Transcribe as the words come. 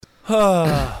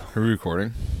Are we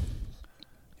recording?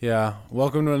 Yeah.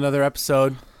 Welcome to another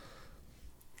episode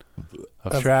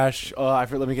of Trash. Let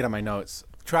me get on my notes.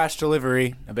 Trash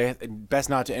Delivery. Best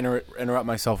not to interrupt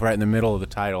myself right in the middle of the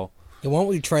title. Yeah, why don't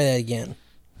we try that again?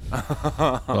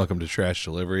 Welcome to Trash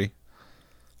Delivery.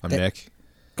 I'm Nick.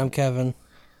 I'm Kevin.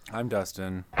 I'm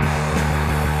Dustin.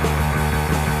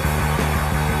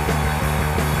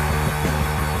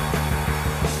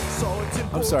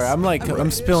 I'm sorry.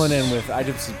 I'm spilling in with. I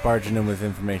just barging in with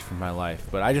information from my life,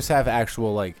 but I just have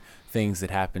actual things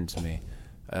that happened to me.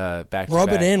 Back to Rub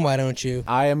back. it in, why don't you?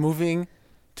 I am moving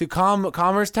to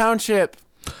Commerce Township.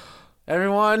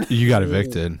 Everyone. You got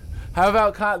evicted. How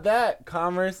about that?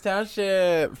 Commerce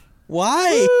Township.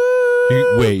 Why?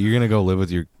 Wait, you're going to go live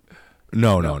with your...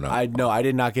 No. I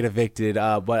did not get evicted,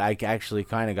 but I actually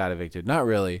kind of got evicted. Not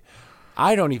really.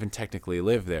 I don't even technically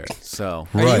live there, so...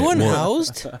 Are you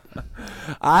unhoused?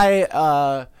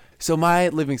 So my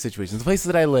living situation, the place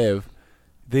that I live,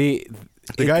 the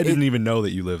guy didn't even know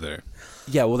that you live there.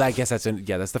 Yeah, well, that's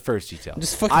the first detail.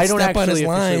 Just fucking step on his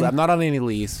line. I'm not on any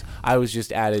lease. I was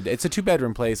just added. It's a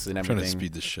 2-bedroom place and everything. I'm trying to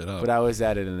speed this shit up. But I was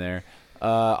added in there.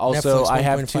 Also, Netflix I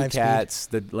have 1.5 2 cats.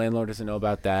 The landlord doesn't know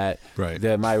about that. Right.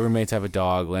 My roommates have a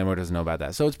dog. Landlord doesn't know about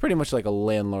that. So it's pretty much like a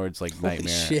landlord's nightmare.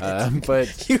 Shit.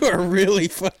 But You are really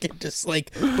fucking just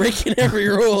breaking every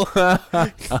rule.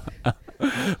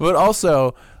 but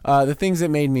also the things that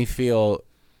made me feel,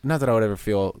 not that I would ever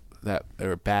feel that they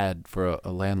were bad for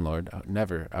a landlord.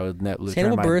 Never. I would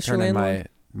turn in my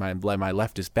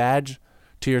leftist badge.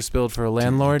 Tears spilled for a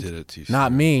landlord. Dude, you did it too not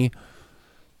soon. me.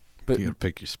 But You gotta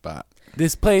pick your spot.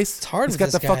 this place, It's hard it's with got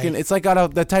this the guy. fucking, it's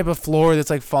got the type of floor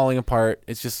that's falling apart.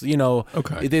 It's just,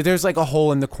 Okay. there's a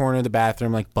hole in the corner of the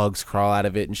bathroom, bugs crawl out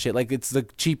of it and shit. It's the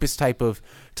cheapest type of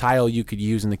tile you could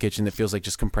use in the kitchen that feels like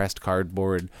just compressed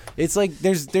cardboard. It's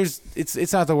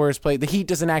it's not the worst place. The heat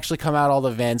doesn't actually come out all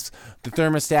the vents. The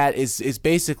thermostat is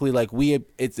basically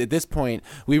it's at this point,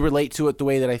 we relate to it the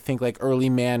way that I think early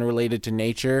man related to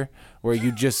nature, where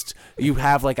you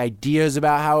have ideas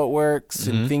about how it works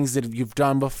and things that you've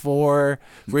done before,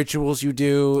 rituals you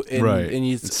do, and, Right. and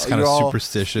It's kind of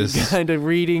supersticious. kind of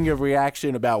reading your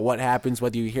reaction about what happens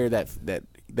whether you hear that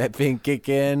thing kick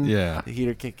in, Yeah. the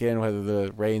heater kick in, whether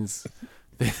the rains,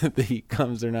 the heat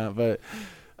comes or not. But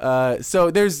so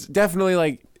there's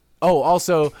definitely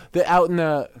also out in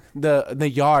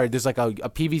the yard, there's a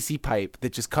PVC pipe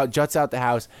that just juts out the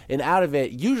house, and out of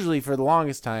it, usually for the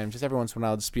longest time, just every once in a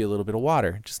while, just be a little bit of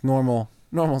water, just normal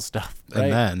stuff. Right?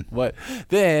 And then? What?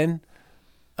 Then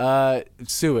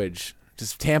sewage,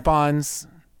 just tampons,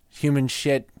 human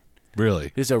shit.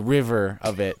 Really? There's a river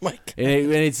of it, My God.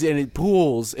 and it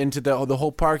pools into the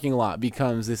whole parking lot,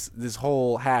 becomes this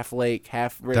whole half lake,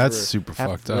 half river. That's super half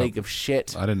fucked up. lake of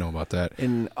shit. I didn't know about that.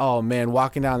 And oh man,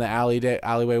 walking down the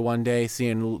alleyway one day,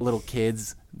 seeing little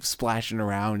kids splashing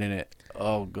around in it.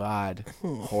 Oh God,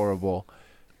 horrible.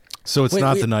 So it's Wait,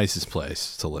 not wait. the nicest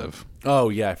place to live. Oh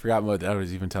yeah, I forgot what I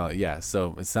was even telling. Yeah,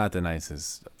 so it's not the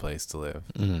nicest place to live.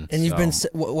 Mm-hmm. And you've been...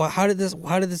 How did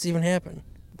this even happen?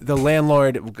 The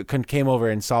landlord came over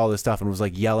and saw this stuff and was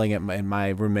yelling at my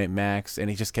roommate Max, and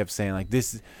he just kept saying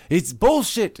it's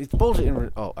bullshit, it's bullshit.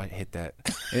 I hit that.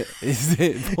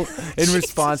 In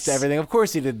response to everything. Of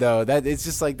course he did though. That it's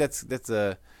just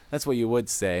that's what you would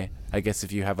say, I guess,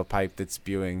 if you have a pipe that's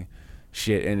spewing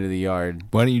shit into the yard.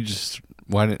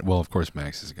 Well, of course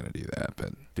Max is gonna do that,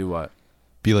 but Do what?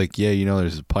 be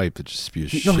there's a pipe that just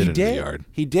spews shit he into did. the yard.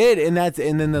 He did, and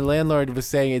then the landlord was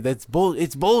saying it's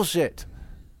bullshit.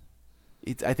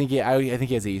 I think he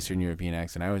has an Eastern European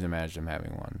accent. I always imagined him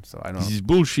having one, so I don't. He's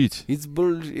bullshit. It's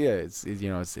bullshit. Yeah, it's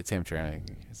him trying.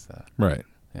 Right.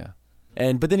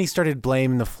 Yeah, but then he started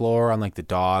blaming the floor on the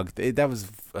dog. That was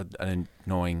an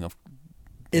annoying.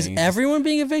 Is thing. everyone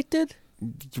being evicted?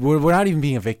 We're not even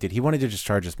being evicted. He wanted to just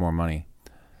charge us more money,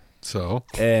 So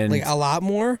and A lot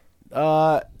more?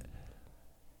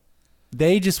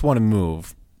 they just want to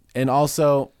move, and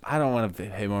also I don't want to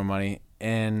pay more money,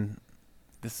 and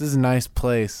this is a nice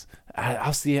place.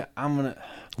 I'll see. I'm gonna.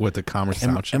 what, the Commerce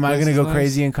Township? Am I gonna place go is nice?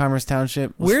 crazy in Commerce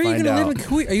Township? Let's Where are you find going to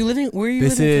out. live? Are you living? Where are you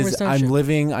This living? in is Commerce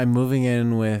Township? I'm moving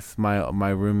in with my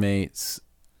roommates.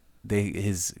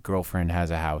 His girlfriend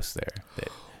has a house there. That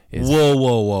is,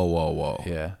 Whoa.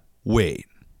 Yeah, Wait.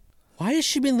 Why has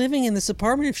she been living in this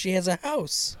apartment if she has a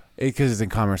house? because it's in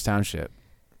Commerce Township.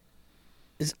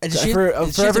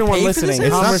 For everyone listening,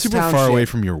 It's not Commerce super far Township. away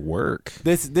from your work.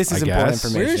 This is I important guess.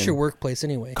 information. Where is your workplace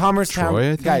anyway? Commerce Troy, I Town,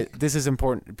 think? guys. This is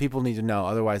important. People need to know.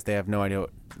 Otherwise, they have no idea.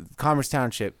 Commerce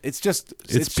Township. It's just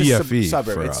It's just BFE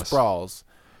suburb. for It's us. sprawls.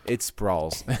 it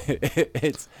sprawls.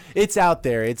 it's out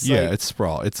there. It's it's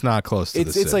sprawl. It's not close to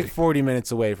the city. It's like 40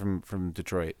 minutes away from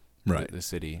Detroit, right? The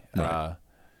city. Right.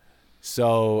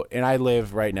 So, and I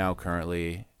live right now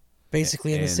currently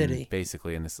basically in the city.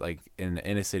 Basically in this, like in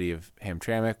a city of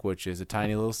Hamtramck, which is a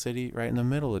tiny little city right in the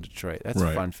middle of Detroit. That's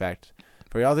a fun fact.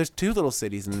 For y'all, there's 2 little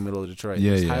cities in the middle of Detroit.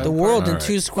 Yeah. The world in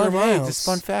 2 square miles. Just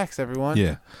fun facts, everyone.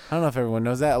 Yeah. I don't know if everyone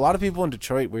knows that. A lot of people in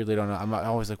Detroit weirdly don't know. I'm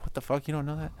always like, what the fuck? You don't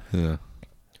know that?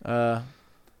 Yeah.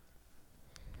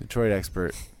 Detroit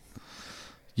expert.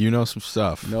 You know some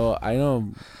stuff. No, I know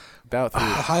about 3.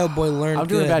 Ohio boy learned. I'm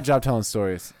doing good. a bad job telling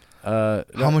stories. How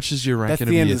much is your rent That's going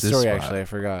to the be end at of the this story. spot? Actually, I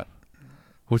forgot.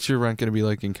 What's your rent going to be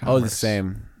like in Commerce? Oh, the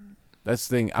same. That's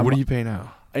the thing. What do you pay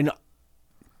now? I know.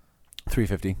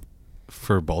 $350.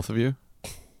 For both of you?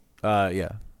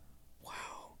 Yeah.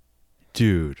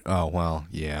 Dude. Oh, well,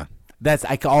 yeah. That's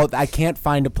I can't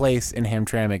find a place in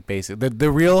Hamtramck. Basically,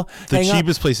 the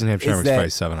cheapest place in Hamtramck is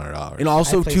that- probably $700. And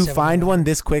also I pay to find $700. one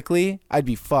this quickly, I'd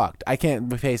be fucked. I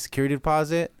can't pay security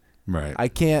deposit. Right. I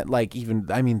can't like even.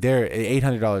 I mean, they're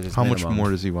 $800 is How much minimum. more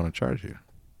does he want to charge you?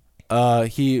 I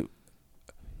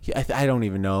don't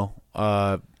even know.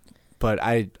 But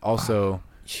I also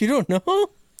You don't know?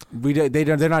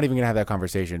 they're not even gonna have that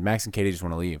conversation. Max and Katie just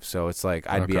want to leave, so it's like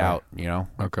I'd be Okay. out. You know.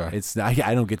 Okay. It's I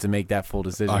don't get to make that full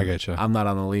decision. I getcha. I'm not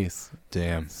on the lease.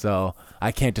 Damn. So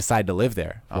I can't decide to live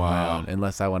there on my Wow. own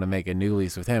unless I want to make a new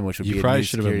lease with him, which would be You a probably new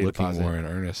should have been security looking deposit. more in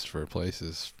earnest for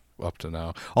places up to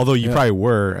now. Although you Yeah. probably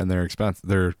were, and they're expensive.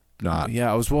 They're not.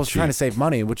 Yeah, I was cheap. trying to save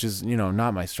money, which is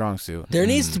not my strong suit. There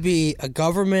needs to be a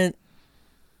government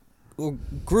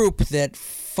group that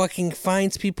fucking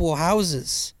finds people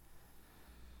houses.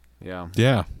 Yeah,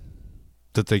 Yeah.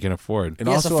 That they can afford. and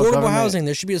Yes, also a affordable government- housing.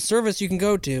 There should be a service you can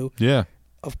go to, Yeah.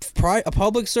 a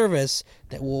public service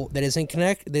that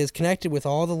is connected with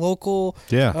all the local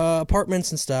Yeah.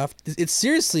 apartments and stuff. It's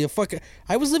seriously a fucking.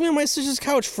 I was living on my sister's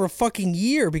couch for a fucking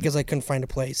year because I couldn't find a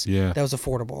place Yeah. that was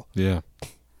affordable. Yeah.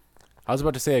 I was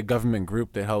about to say a government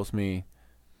group that helps me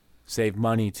save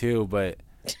money too, but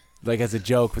like as a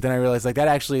joke. But then I realized like that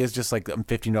actually is just like a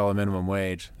 $15 minimum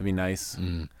wage. That'd be nice.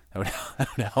 That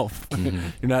would help.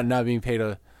 You're not being paid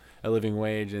a living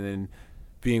wage and then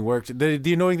being worked.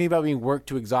 The annoying thing about being worked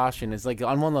to exhaustion is like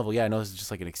on one level, yeah, I know this is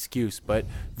just like an excuse, but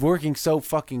working so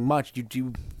fucking much,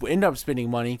 you end up spending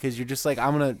money because you're just like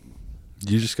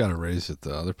You just got to raise it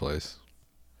the other place.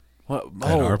 What?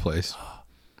 At our place.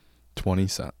 20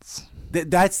 cents.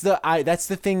 That's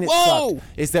the thing that Whoa! sucked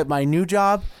is that my new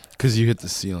job. Because you hit the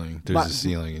ceiling. There's My- a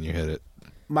ceiling and you hit it.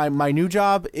 My new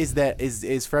job is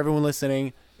for everyone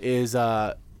listening is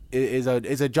a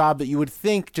job that you would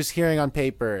think just hearing on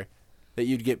paper that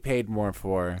you'd get paid more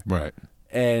for, Right.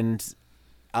 and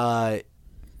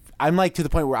I'm like to the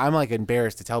point where I'm like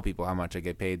embarrassed to tell people how much I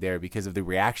get paid there because of the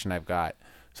reaction I've got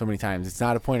so many times. It's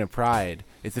not a point of pride.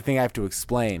 It's the thing I have to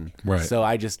explain. Right. So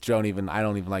I just don't even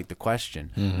like the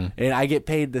question. And I get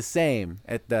paid the same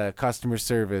at the customer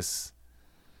service.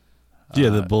 Yeah,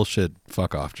 the bullshit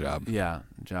fuck off job.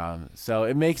 Job. So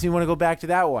it makes me want to go back to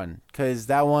that one because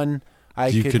that one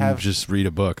You could can have. just read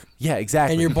a book. Yeah,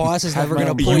 exactly. And your boss is Have never my going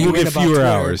own to book. pull You you will in get about fewer Twitter.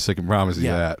 hours, I can promise you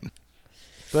Yeah. that.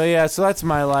 But yeah, so that's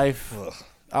my life.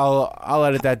 I'll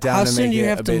edit that down How and soon make do you it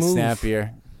have a to bit move?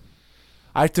 snappier.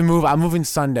 I have to move. I'm moving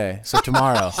Sunday, so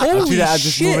tomorrow. Holy I'm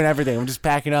just shit. moving everything. I'm just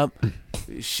packing up,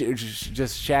 just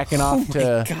shacking off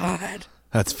to God.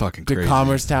 That's fucking crazy.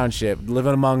 Commerce Township,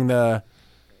 living among the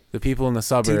people in the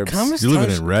suburbs. Commerce You're living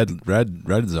Township- in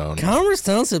red zone. Commerce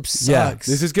Township sucks. Yeah,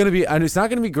 this is gonna be. And it's not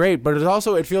gonna be great, but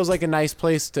it feels like a nice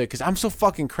place to. Because I'm so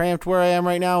fucking cramped where I am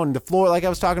right now, and the floor, like I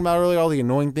was talking about earlier, all the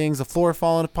annoying things, the floor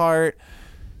falling apart.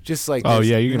 Just like Oh, there's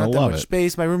yeah, you're not gonna that love much it.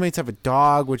 Space. My roommates have a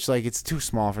dog, which like it's too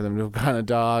small for them to have gotten a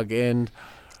dog, and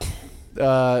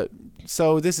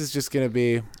so this is just gonna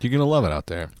be. You're gonna love it out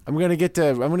there. I'm gonna get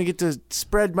to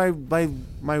spread my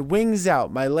wings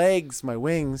out, my legs, my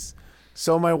wings.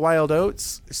 Sow my wild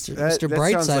oats. Mr. That sounds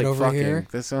Brightside like over fucking, here.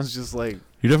 That sounds just like.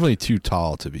 You're definitely too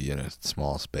tall to be in a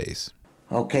small space.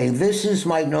 Okay, this is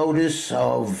my notice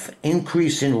of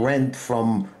increase in rent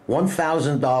from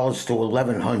 $1,000 to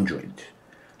 $1,100.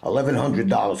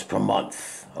 $1,100 per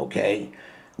month, okay?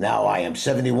 Now, I am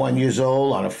 71 years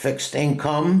old on a fixed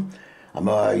income. I'm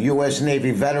a U.S.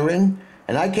 Navy veteran,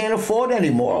 and I can't afford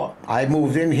anymore. I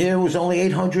moved in here, it was only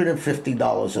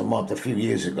 $850 a month a few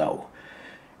years ago.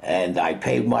 And I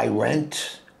paid my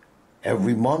rent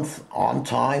every month on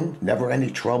time, never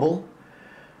any trouble.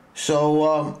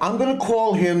 So I'm going to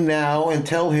call him now and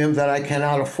tell him that I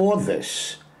cannot afford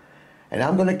this. And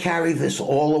I'm going to carry this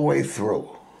all the way through.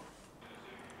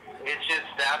 It's just,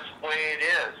 that's the way it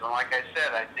is. And like I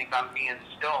said, I think I'm being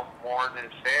still more than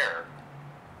fair.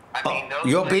 I mean, those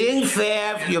You're things being just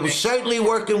fair. You're make certainly those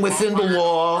working within the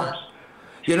law.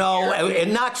 You know,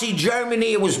 in Nazi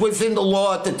Germany, it was within the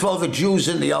law to throw the Jews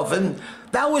in the oven.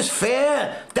 That was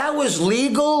fair. That was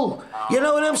legal. You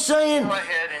know what I'm saying? Go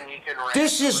ahead and you can rant.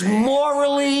 This is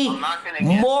morally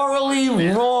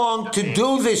wrong to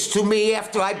do this to me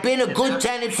after I've been a good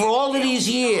tenant for all of these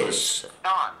years.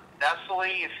 Don, that's the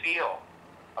way you feel,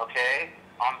 okay?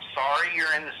 I'm sorry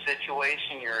you're in the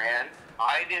situation you're in.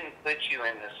 I didn't put you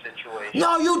in this situation.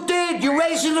 No, you did. You're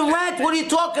raising the rent. What are you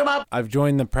talking about? I've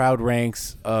joined the proud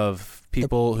ranks of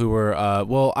people who were,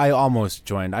 I almost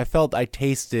joined. I felt got a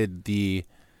taste of the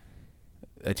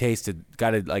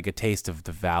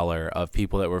valor of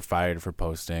people that were fired for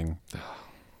posting.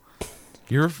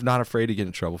 You're not afraid to get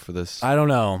in trouble for this? I don't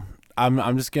know.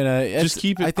 I'm just gonna Just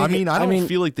keep it. I don't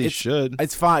feel like they should.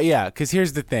 It's fine. Yeah, because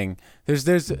here's the thing.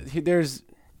 There's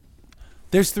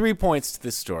 3 points to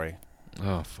this story.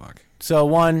 Oh fuck. So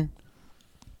one,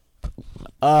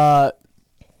 I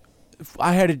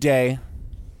had a day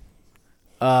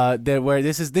where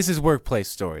this is workplace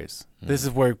stories. This is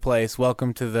workplace.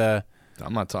 Welcome to the.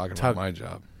 I'm not talking about my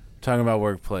job. Talking about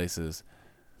workplaces.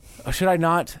 Should I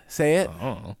not say it?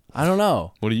 Oh. I don't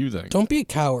know. What do you think? Don't be a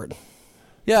coward.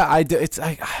 Yeah, I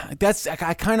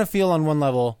kind of feel on one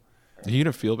level. Are you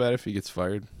gonna feel bad if he gets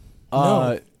fired?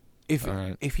 No.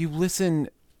 If you listen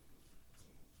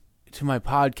to my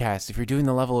podcast, if you're doing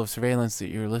the level of surveillance that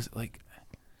you're like,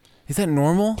 is that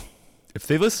normal? If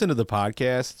they listen to the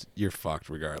podcast, you're fucked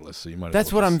regardless. So you might.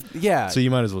 That's what I'm. Yeah. So you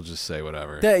might as well just say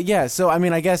whatever. Yeah. So I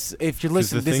mean, I guess if you're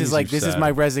listening, this is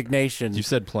my resignation. You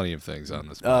said plenty of things on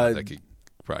this pod that could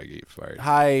probably get you fired.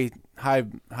 Hi,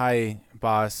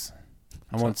 boss.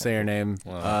 I won't say her name.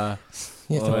 Yeah.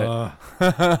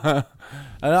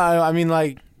 I mean,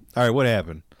 like. All right, what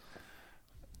happened?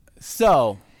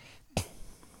 So,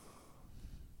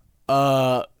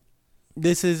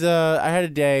 this is I had a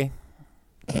day.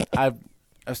 I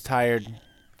was tired.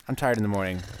 I'm tired in the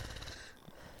morning.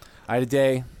 I had a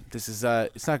day. This is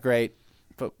it's not great,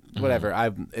 but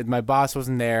whatever. My boss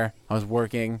wasn't there. I was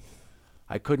working.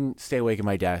 I couldn't stay awake at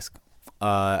my desk.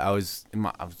 I was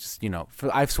just,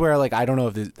 I swear, like, I don't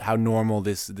know how normal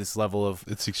this level of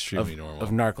it's extremely normal of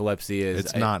narcolepsy is.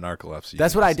 It's not narcolepsy.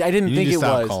 That's what I didn't think it was.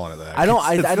 Stop calling it that. I don't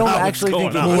actually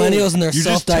think Millennials and their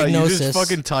self-diagnosis. You're just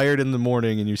fucking tired in the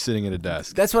morning and you're sitting at a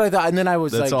desk. That's what I thought, and then I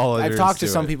was That's like, all I've talked to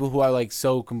some people who are like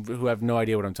who have no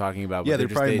idea what I'm talking about. But Yeah, they're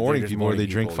probably morning people, or they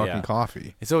drink people, fucking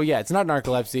coffee. So yeah, it's not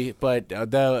narcolepsy, but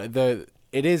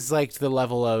it is like to the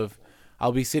level of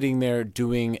I'll be sitting there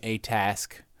doing a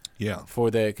task. Yeah.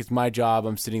 Because my job,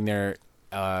 I'm sitting there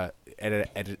at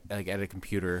a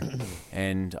computer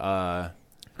and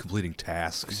completing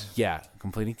tasks. Yeah,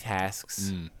 completing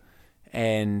tasks,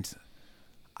 and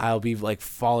I'll be like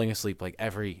falling asleep like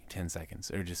every 10 seconds,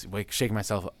 or just like shaking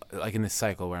myself like in this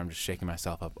cycle where I'm just shaking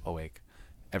myself up awake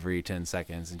every 10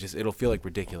 seconds, and just it'll feel like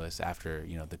ridiculous after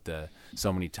the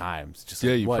so many times. Just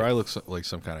yeah, like, you what? probably look like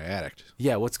some kind of addict.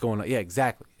 Yeah, what's going on? Yeah,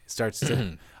 exactly. It starts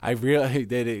to. I realized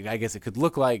that I guess it could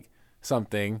look like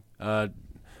something.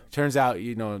 Turns out,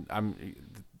 I'm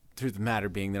truth of the matter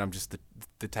being that I'm just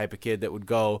the type of kid that would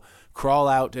go crawl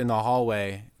out in the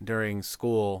hallway during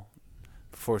school,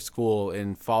 before school,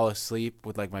 and fall asleep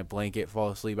with like my blanket, fall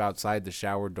asleep outside the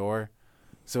shower door.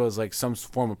 So it was like some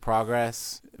form of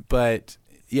progress, but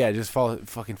yeah, just fall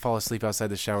asleep outside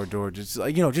the shower door. Just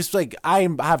like just like I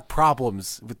have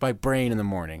problems with my brain in the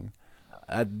morning.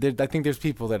 I think there's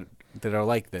people that are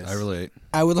like this. I relate.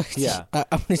 I would like to, I'm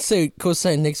going to say,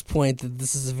 co-sign Nick's point that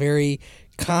this is a very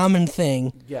common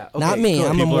thing. Yeah. Okay, not me. good.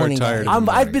 I'm People a morning are tired guy. of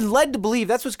the I've been led to believe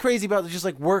that's what's crazy about just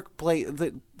like workplace,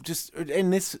 just in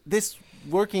this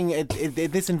working at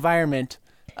this environment.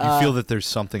 You feel that there's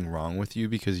something wrong with you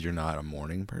because you're not a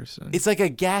morning person? It's like a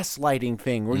gaslighting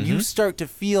thing where you start to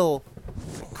feel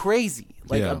crazy,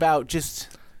 about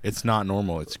just. It's not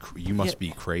normal. You must be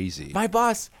crazy. My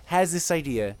boss has this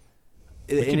idea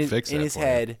in his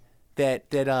head that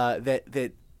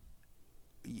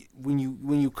when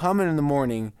you come in the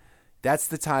morning, that's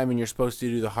the time when you're supposed to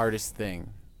do the hardest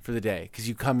thing for the day, because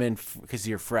you come in because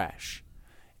you're fresh,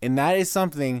 and that is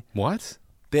something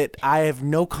that I have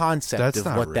no concept of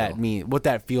what that means, what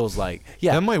that feels like.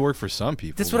 Yeah, that might work for some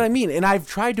people. That's what I mean, and I've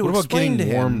tried to explain to him. What about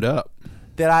getting warmed up?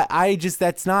 That I just,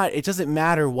 that's not, it doesn't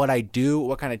matter what I do,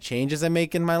 what kind of changes I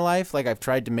make in my life. Like, I've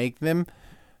tried to make them,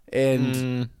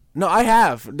 and no, I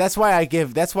have. That's why I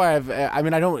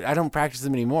don't practice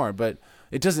them anymore. But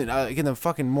It doesn't like in the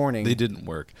fucking morning. They didn't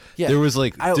work. Yeah, there was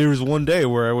one day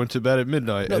where I went to bed at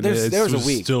midnight and there was a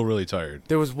week. Still really tired.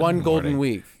 There was one golden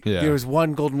week. Yeah. There was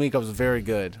one golden week I was very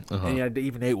good, and I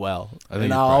even ate well. I think And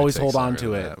it I'll probably always takes hold on longer to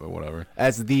than it that, but whatever.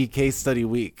 as the case study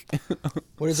week.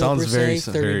 What does Sounds Oprah say? very-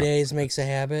 30 days makes a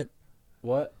habit.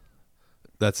 What?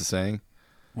 That's a saying.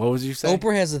 What was you saying?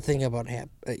 Oprah has a thing about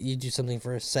you do something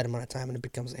for a set amount of time and it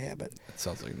becomes a habit. It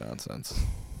sounds like nonsense.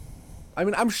 I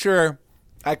mean, I'm sure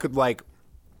I could like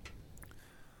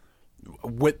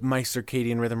whip my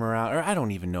circadian rhythm around, or I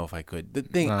don't even know if I could. The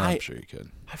thing, I'm sure you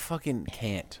could. I fucking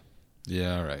can't.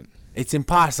 Yeah, all right. It's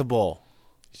impossible.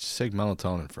 Just take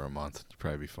melatonin for a month. You'll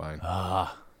probably be fine.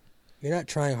 You're not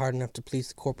trying hard enough to please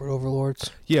the corporate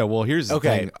overlords. Yeah, well, here's the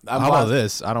Okay, thing. I'm How about lost-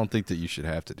 this? I don't think that you should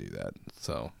have to do that.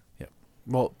 So Yeah.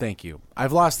 Well, thank you.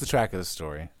 I've lost the track of the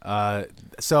story.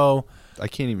 So we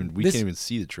can't even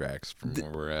see the tracks from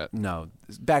where we're at. no,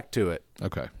 back to it.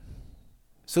 Okay.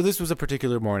 So this was a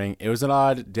particular morning. It was an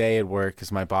odd day at work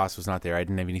because my boss was not there. I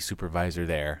didn't have any supervisor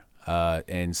there.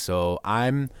 And so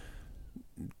I'm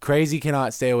crazy,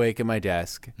 cannot stay awake at my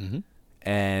desk. Mm-hmm.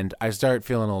 And I start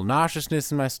feeling a little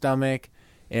nauseousness in my stomach.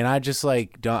 And I just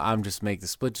I'm just make the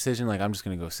split decision. Like, I'm just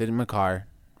going to go sit in my car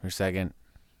for a second.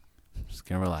 I'm just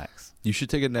going to relax. You should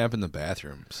take a nap in the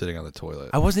bathroom, sitting on the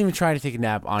toilet. I wasn't even trying to take a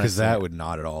nap, honestly. Because that would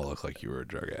not at all look like you were a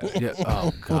drug addict. Yeah,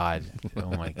 oh, God.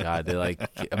 Oh, my God. They,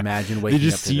 imagine They waking up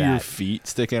just to see your that. feet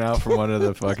sticking out from under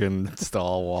the fucking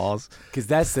stall walls. Because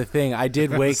that's the thing. I did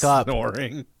wake up.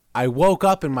 Snoring. I woke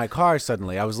up in my car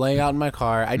suddenly. I was laying out in my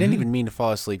car. I didn't even mean to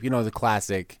fall asleep. You know, the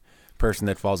classic person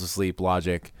that falls asleep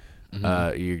logic.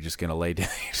 You're just going to lay down.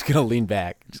 You're just going to lean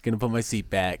back. Just going to put my seat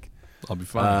back. I'll be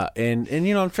fine. And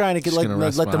you know, I'm trying to get Just gonna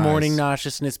rest let the my morning eyes.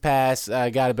 nauseousness pass.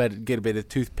 I got to get a bit of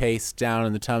toothpaste down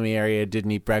in the tummy area. Didn't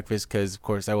eat breakfast because, of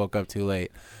course, I woke up too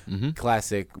late.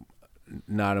 Classic,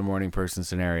 not a morning person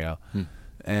scenario.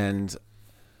 And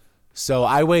so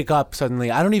I wake up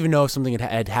suddenly. I don't even know if something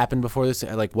had happened before this.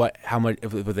 Like how much,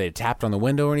 if they had tapped on the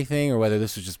window or anything, or whether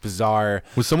this was just bizarre.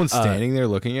 Was someone standing there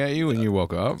looking at you when you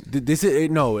woke up? This is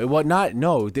no, it was not.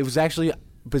 No, it was actually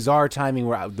bizarre timing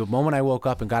where the moment I woke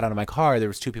up and got out of my car, there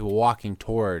was two people walking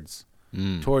towards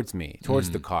me,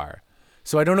 towards the car.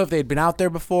 So I don't know if they had been out there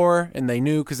before and they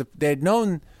knew, because they had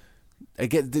known.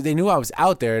 They knew I was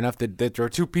out there enough that there were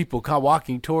two people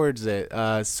walking towards it.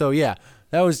 So yeah,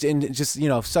 that was just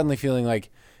suddenly feeling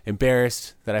like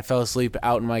embarrassed that I fell asleep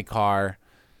out in my car.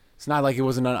 It's not like it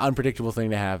was an unpredictable thing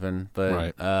to happen,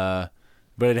 but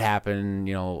but it happened.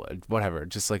 Whatever.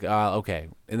 Just like okay,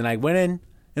 and then I went in.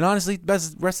 And honestly, the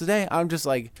rest of the day, I'm just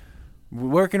like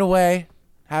working away,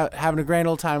 having a grand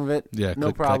old time of it. Yeah, no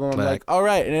click, problem. clack, I'm like, clack. all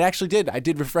right, and it actually did. I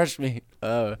did refresh me.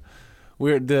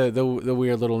 Weird, the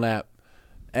weird little nap,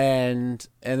 and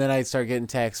then I start getting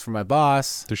texts from my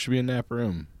boss. There should be a nap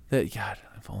room. God,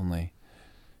 if only.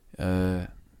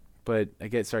 But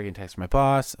I start getting texts from my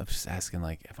boss. I'm just asking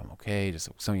like if I'm okay, just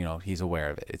so he's aware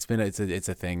of it. It's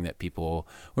a thing that people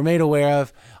were made aware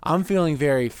of. I'm feeling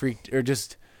very freaked, or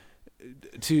just.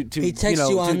 To He texts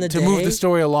you on the to move day? the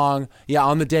story along,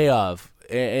 on the day of,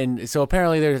 and so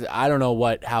apparently there's I don't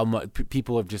know how much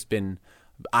people have just been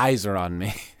eyes are on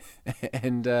me,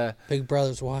 and Big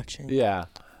Brother's watching. yeah,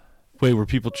 Wait, were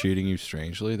people treating you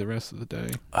strangely the rest of the day?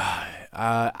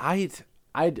 I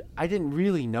didn't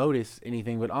really notice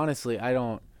anything, but honestly I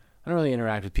don't really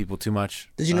interact with people too much.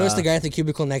 Did you notice the guy at the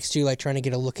cubicle next to you, like trying to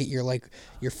get a look at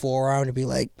your forearm to be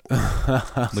like,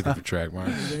 Looking for track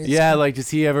marks. Yeah, like does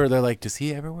he ever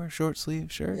wear short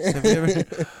sleeve shirts? Have you ever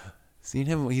seen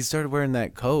him? He started wearing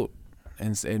that coat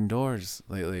indoors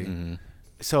lately. Mm-hmm.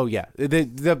 So yeah,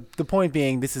 the point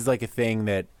being, this is like a thing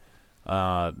that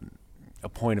a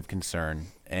point of concern,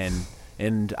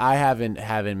 and I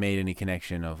haven't made any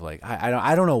connection of like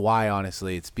I don't know why,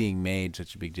 honestly it's being made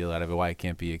such a big deal out of it, why it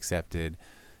can't be accepted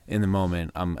in the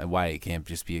moment, why it can't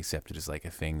just be accepted as like a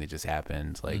thing that just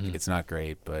happened. Like it's not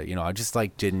great, but I just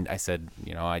like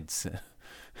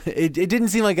it didn't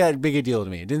seem like that big a deal to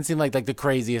me. It didn't seem like the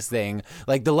craziest thing.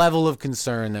 Like the level of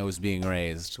concern that was being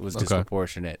raised was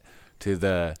disproportionate to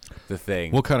the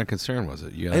thing. What kind of concern was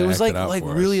it? It was like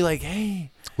really like,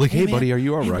 hey, hey, man, buddy, are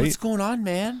you all hey, right? what's going on,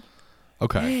 man?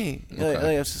 Okay.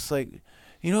 Hey, I was just like,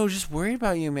 just worried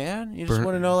about you, man. You just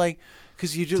want to know, like,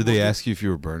 because you just. Did they ask you if you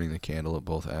were burning the candle at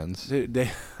both ends? They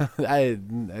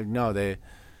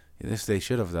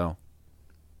should have though.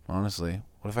 Honestly,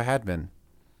 what if I had been?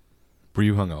 Were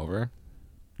you hungover?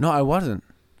 No, I wasn't.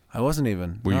 I wasn't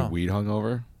even. Were no. you weed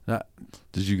hungover? No.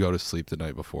 Did you go to sleep the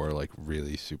night before, like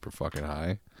really super fucking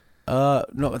high? No,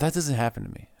 that doesn't happen to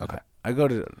me. Okay. I go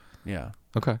to,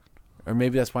 Okay. or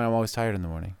maybe that's why I'm always tired in the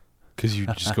morning. Because you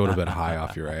just go to bed high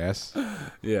off your ass.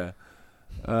 Yeah.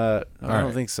 I don't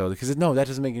right. think so. Because no, that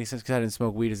doesn't make any sense. Because I didn't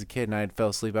smoke weed as a kid, and I fell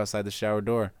asleep outside the shower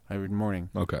door every morning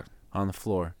Okay. on the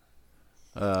floor.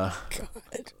 God.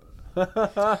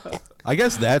 I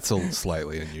guess that's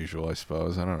slightly unusual, I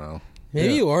suppose. I don't know.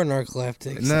 Maybe you are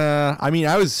narcoleptic. Nah, I mean,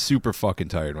 I was super fucking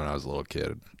tired when I was a little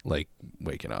kid. Like,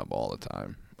 waking up all the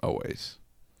time. Always.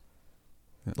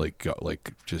 Like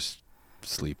just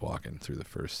sleepwalking through the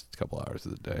first couple hours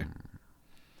of the day.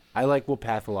 I will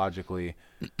pathologically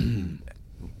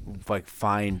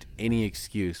find any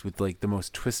excuse with the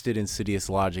most twisted, insidious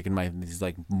logic in these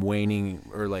waning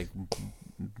or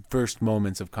first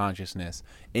moments of consciousness.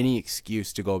 Any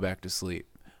excuse to go back to sleep,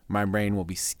 my brain will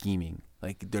be scheming.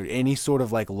 There any sort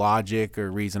of logic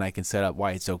or reason I can set up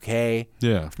why it's okay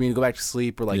Yeah. for me to go back to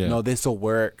sleep, or no, this will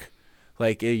work.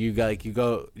 You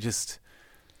go just.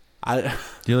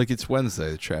 You're like, it's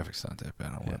Wednesday. The traffic's not that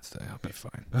bad on Wednesday. I'll be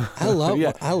fine. I love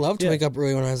Yeah. I loved to Yeah. wake up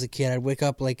early when I was a kid. I'd wake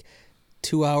up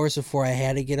 2 hours before I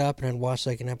had to get up, and I'd watch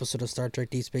an episode of Star Trek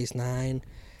Deep Space Nine.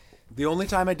 The only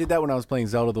time I did that when I was playing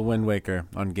Zelda the Wind Waker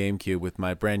on GameCube with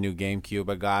my brand new GameCube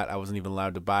I got. I wasn't even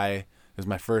allowed to buy. It was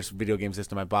my first video game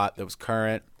system I bought that was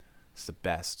current. It's the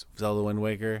best. Zelda Wind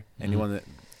Waker. Anyone that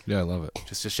Yeah, I love it.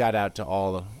 just a shout out to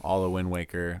all the Wind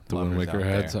Waker The Wind lovers Waker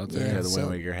heads there. out there. Yeah, Yeah, the Wind so-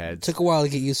 Waker heads. It took a while to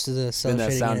get used to the cell Been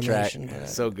that shading soundtrack animation. But,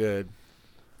 so good.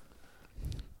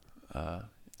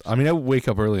 I mean, I would wake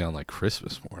up early on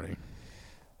Christmas morning.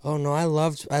 oh no, I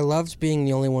loved being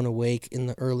the only one awake in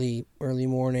the early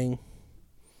morning.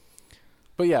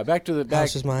 But yeah, back to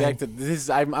House is mine. back to this.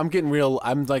 I'm getting real.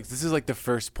 I'm this is the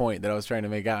first point that I was trying to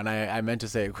make out, and I meant to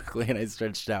say it quickly, and I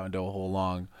stretched it out into a whole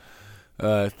long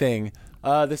thing.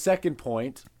 The second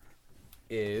point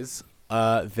is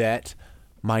that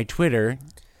my Twitter,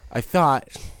 I thought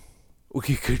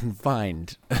we couldn't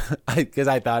find because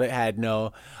I thought it had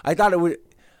no. I thought it would.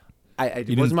 It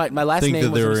You wasn't didn't my last think name.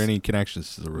 that there were wasn't- any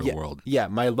connections to the real world. Yeah,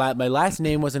 my last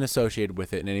name wasn't associated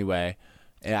with it in any way.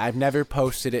 And I've never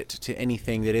posted it to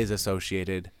anything that is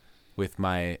associated with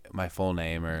my full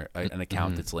name or an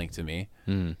account that's linked to me.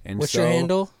 And What's so your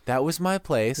handle? That was my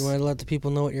place. You want to let the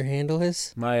people know what your handle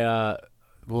is? My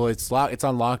well, it's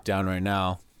on lockdown right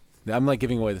now. I'm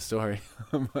giving away the story.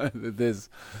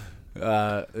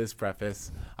 this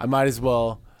preface. I might as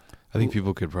well I think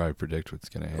people could probably predict what's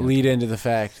going to happen. lead into the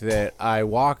fact that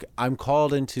I'm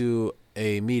called into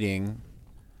a meeting,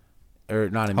 or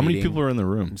not a How meeting. many people are in the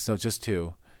room? So just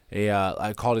two.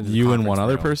 I called into the You and one conference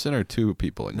other room. person, or two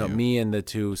people and No, you? me and the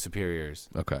two superiors.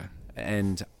 Okay.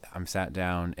 And I'm sat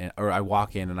down, or I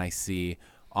walk in and I see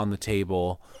on the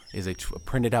table is a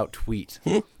printed out tweet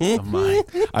of mine.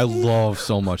 I love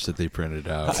so much that they printed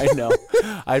it out. I know.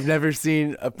 I've never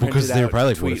seen a printed Because they were out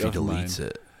probably like, what tweet if he of mine. deletes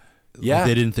it? Yeah.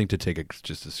 They didn't think to take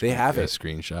just a have it.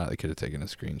 screenshot. They could have taken a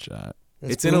screenshot.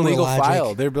 That's It's in a boomer legal logic.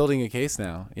 file. They're building a case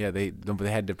now. Yeah, they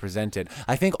had to present it.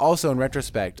 I think also in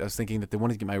retrospect, I was thinking that they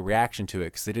wanted to get my reaction to it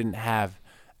because they didn't have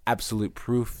absolute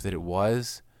proof that it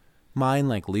was mine,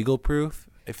 legal proof.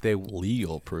 If they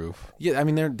Legal proof. Yeah, I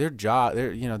mean their job.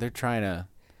 They're trying to.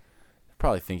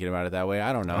 Probably thinking about it that way.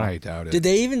 I don't know. I doubt it. Did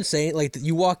they even say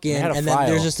you walk in had a and then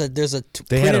there's file. just there's a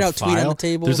They had printed a out tweet on file? the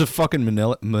table? There's a fucking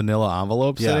manila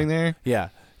envelope sitting there. Yeah,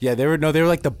 yeah. They were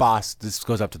like the boss. This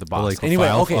goes up to the boss. like a Anyway,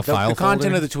 file- okay. a The file content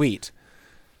folder? of the tweet.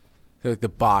 They're like the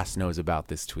boss knows about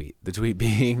this tweet. The tweet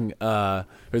being or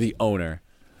the owner.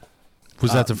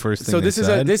 Was that the first thing So they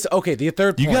this said? okay. The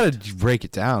third You point. got to break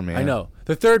it down, man. I know.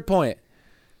 The third point.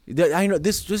 I know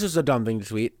this is a dumb thing to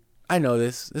tweet. I know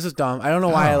this. This is dumb. I don't know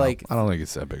why I I don't think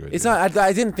it's that big of a deal. It's not.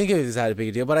 I didn't think it was that big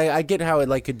a deal, but I get how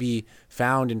it could be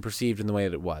found and perceived in the way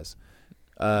that it was.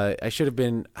 I should have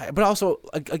been, but also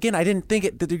again, I didn't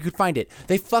think that you could find it.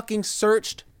 They fucking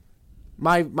searched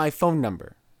my phone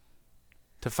number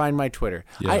to find my Twitter.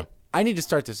 Yeah. I need to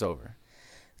start this over.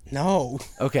 no.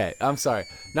 Okay, I'm sorry.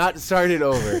 Not start it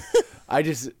over. I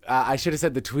should have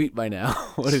said the tweet by now.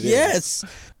 What it is. Yes.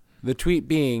 The tweet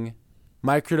being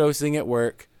microdosing at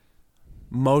work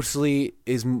mostly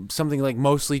is something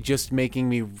mostly just making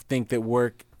me think that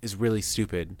work is really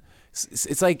stupid.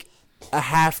 It's like a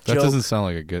half That joke. doesn't sound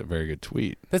like a very good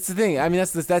tweet. That's the thing. I mean,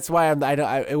 that's why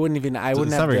I wouldn't even. I wouldn't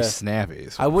It's have not very the. snappy.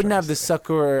 is what I I'm wouldn't trying have to the say.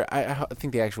 sucker. I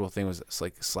think the actual thing was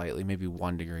slightly, maybe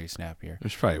 1 degree snappier.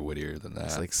 It's probably wittier than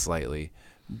that. It's slightly,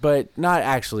 but not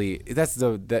actually. That's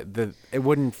the. It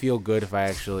wouldn't feel good if I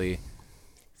actually.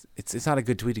 It's not a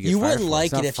good tweet to get. You fired wouldn't for. like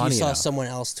It's not it if you funny saw enough. someone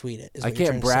else tweet it. Is I what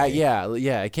you're can't trying to brag. say.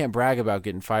 Yeah. I can't brag about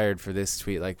getting fired for this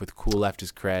tweet, with cool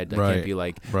leftist cred. I Right, can't be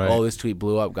like, right. oh, this tweet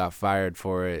blew up, got fired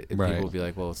for it. And Right. people will be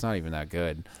like, well, it's not even that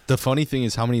good. The funny thing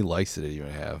is, how many likes did it even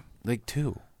have?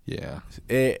 2. Yeah.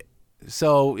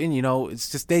 So, and it's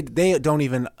just they don't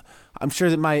even. I'm sure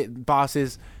that my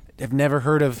bosses have never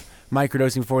heard of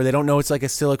microdosing before. They don't know it's like a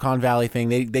Silicon Valley thing.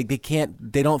 They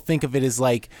can't. They don't think of it as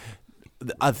like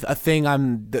a thing.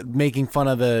 I'm making fun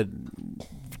of the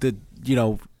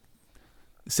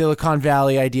Silicon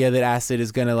Valley idea that acid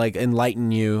is gonna like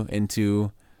enlighten you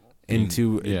into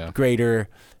greater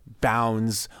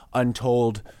bounds,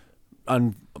 untold,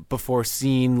 before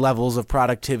seen levels of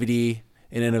productivity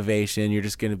and innovation. You're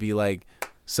just gonna be like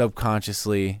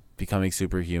subconsciously becoming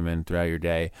superhuman throughout your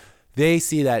day. They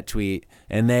see that tweet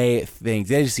and they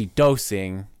just see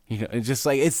dosing. It's just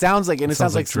like it sounds like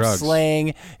some drugs. slang.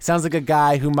 It sounds like a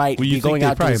guy who might be going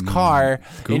out to his car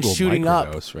and shooting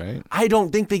up. Right? I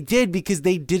don't think they did because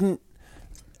they didn't.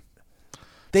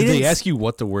 Did they ask you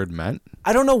what the word meant?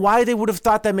 I don't know why they would have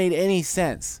thought that made any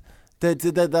sense.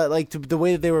 The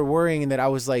way that they were worrying and that I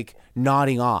was like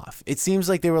nodding off. It seems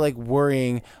like they were like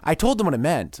worrying. I told them what it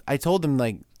meant. I told them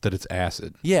like that it's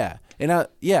acid. Yeah. And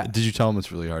yeah. Did you tell them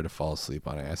it's really hard to fall asleep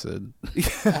on acid? You're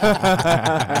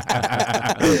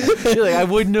like, I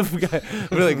wouldn't have.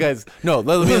 Really, guys. No,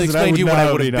 let me explain to you what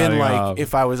I would have been like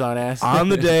if I was on acid. On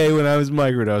the day when I was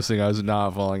microdosing, I was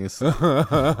not falling asleep.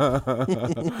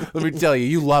 Let me tell you,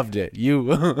 you loved it. You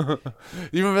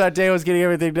remember that day I was getting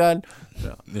everything done?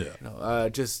 No. Yeah. No,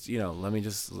 just let me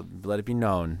just let it be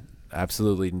known.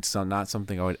 Absolutely, not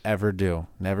something I would ever do.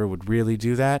 Never would really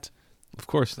do that. Of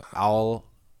course not. I'll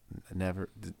never.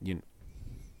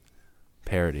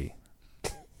 Parody.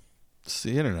 It's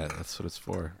the internet. That's what it's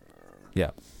for.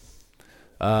 Yeah.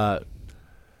 But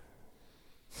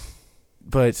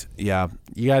yeah,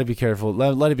 you got to be careful.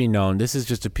 Let it be known. This is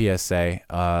just a PSA.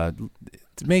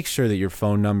 To make sure that your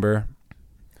phone number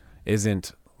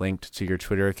isn't linked to your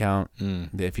Twitter account.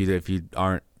 If you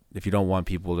don't want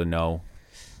people to know,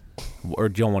 or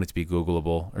don't want it to be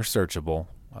Googleable or searchable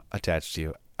attached to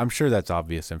you. I'm sure that's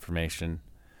obvious information,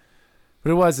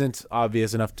 but it wasn't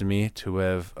obvious enough to me to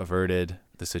have averted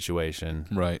the situation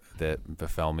that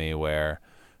befell me, where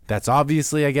that's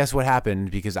obviously, I guess, what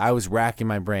happened, because I was racking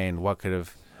my brain what could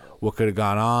have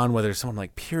gone on, whether someone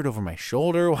like peered over my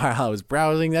shoulder while I was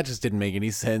browsing. That just didn't make any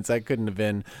sense. I couldn't have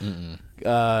been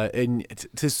and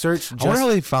to search just, I wonder how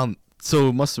they found, so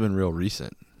it must have been real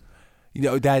recent.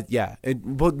 But that's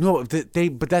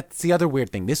the other weird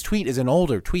thing. This tweet is an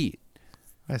older tweet.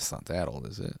 That's not that old,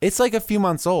 is it? It's like a few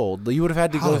months old. You would have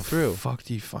had to go through. How the fuck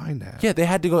do you find that? Yeah, they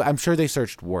had to go. I'm sure they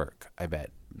searched work, I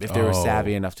bet, if they were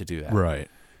savvy enough to do that. Right.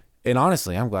 And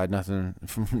honestly, I'm glad nothing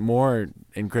more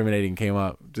incriminating came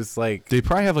up. Just like they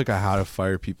probably have like a how to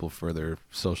fire people for their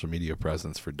social media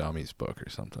presence for dummies book or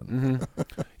something.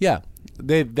 Mm-hmm. Yeah,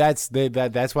 that's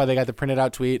why they got the printed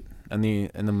out tweet and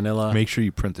the manila. Make sure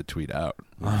you print the tweet out.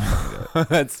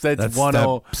 that's 10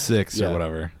 step 6 or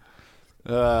whatever.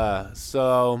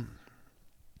 So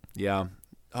yeah,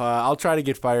 I'll try to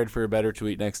get fired for a better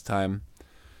tweet next time.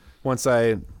 Once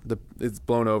it's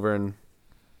blown over and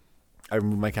I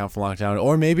remove my account from lockdown,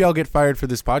 or maybe I'll get fired for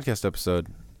this podcast episode.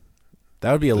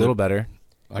 That would be a little better,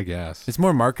 I guess. It's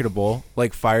more marketable,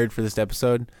 like fired for this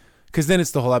episode, because then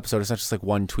it's the whole episode. It's not just like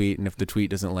one tweet, and if the tweet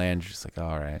doesn't land, you're just like, oh,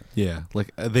 all right. Yeah,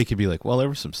 like they could be like, well, there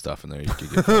was some stuff in there you could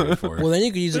get fired for. Well, then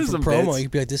you could use it for promo. Bits. You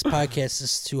could be like, this podcast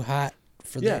is too hot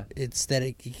for that. It's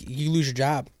that you lose your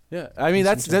job. Yeah, I mean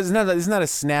isn't that a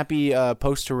snappy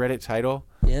post to Reddit title?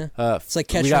 Yeah, it's like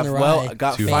Catcher on the Rye.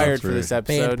 Got fired for this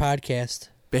episode.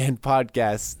 Banned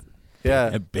podcast.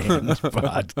 Yeah. Banned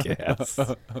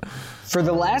podcast. For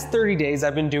the last 30 days,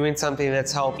 I've been doing something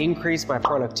that's helped increase my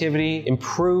productivity,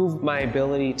 improve my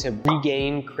ability to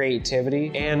regain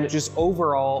creativity, and just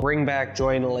overall bring back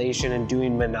joy and elation in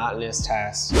doing monotonous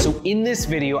tasks. So in this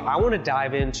video, I want to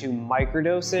dive into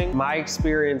microdosing, my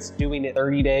experience doing it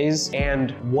 30 days,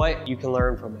 and what you can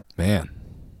learn from it. Man,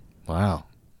 wow.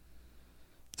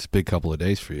 It's a big couple of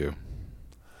days for you.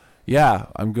 Yeah,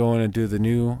 I'm going to do the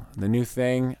new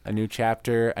thing, a new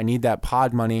chapter. I need that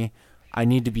pod money. I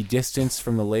need to be distanced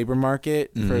from the labor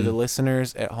market for the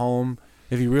listeners at home.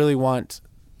 If you really want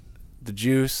the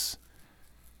juice,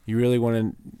 you really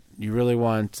want. You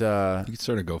can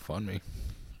start a GoFundMe.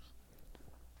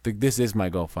 This is my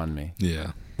GoFundMe.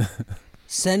 Yeah.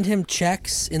 Send him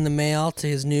checks in the mail to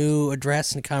his new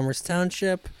address in Commerce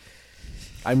Township.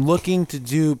 I'm looking to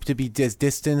be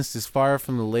distanced as far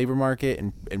from the labor market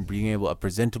and being able a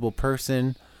presentable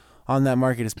person on that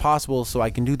market as possible, so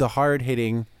I can do the hard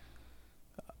hitting,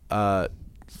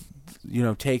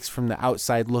 takes from the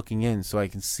outside looking in, so I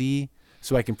can see,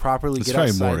 so I can properly get outside.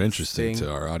 It's probably more interesting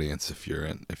to our audience if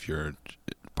you're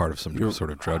part of some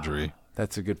sort of drudgery.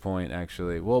 That's a good point,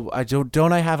 actually. Well, I don't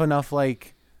have enough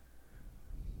like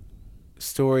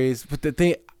stories, but the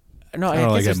thing. No, I don't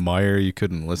know, like there's, at Meyer, you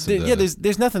couldn't listen to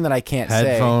there's nothing that I can't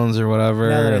headphones or whatever.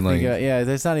 say. Now that I And think like, of it, yeah,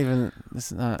 there's not even.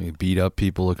 This is not. you beat up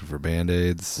people looking for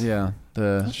Band-Aids. Yeah, Shit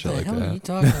What like the hell are you that.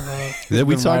 talking about? Did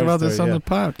we the talk Meyer about this story, on yeah. the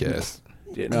podcast?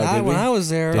 No, Not did when we? I was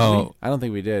there. Did Oh. we? I don't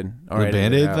think we did. Or The I edited it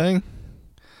Band-Aid out. thing?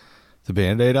 The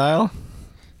Band-Aid aisle?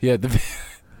 Yeah,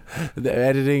 the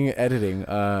editing,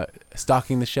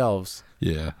 stocking the shelves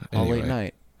Yeah. all late anyway.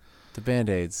 night. The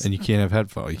Band-Aids. And you can't have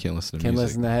headphones. You can't listen to Can't music.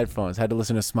 listen to headphones. Had to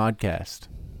listen to Smodcast.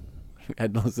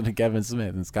 Had to listen to Kevin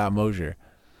Smith and Scott Mosier.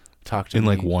 Talk to in me.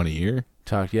 like 1 ear?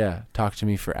 Talk to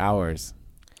me for hours.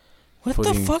 What the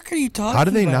putting- fuck are you talking about? How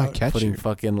did they not catch Putting you?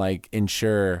 fucking like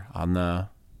Insure on the.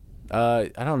 I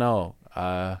don't know.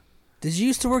 Did you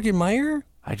used to work in Meyer?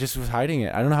 I just was hiding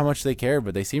it. I don't know how much they cared,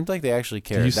 but they seemed like they actually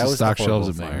They cared. used That to was stock the shelves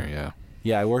horrible at thing. Meyer, yeah.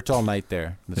 Yeah, I worked all night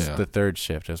there. This Yeah. the third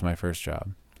shift. It was my first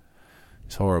job.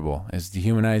 It's horrible. It's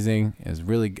dehumanizing. It's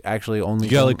really actually only.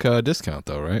 You got like a discount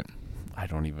though, right? I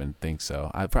don't even think so.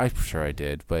 I'm sure I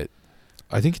did, but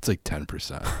I think it's like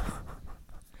 10%.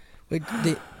 Wait,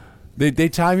 they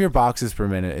time your boxes per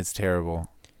minute. It's terrible.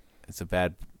 It's a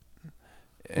bad.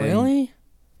 and- really?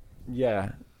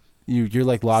 Yeah. You're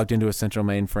like logged into a central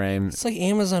mainframe. It's like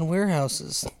Amazon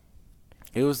warehouses.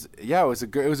 It was a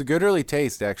good early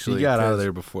taste actually. You got out of 'cause-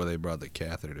 there before they brought the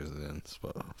catheters in,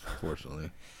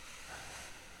 fortunately.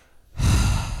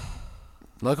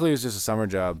 Luckily, it was just a summer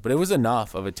job, but it was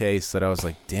enough of a taste that I was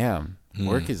like, damn,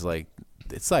 work is like,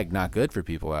 it's like not good for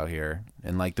people out here.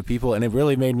 And like the people, and it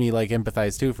really made me like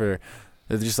empathize too for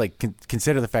just like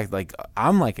consider the fact that, like,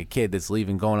 I'm like a kid that's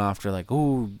leaving, going off to like,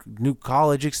 ooh, new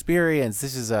college experience.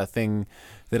 This is a thing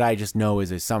that I just know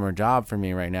is a summer job for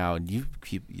me right now. And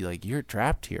you're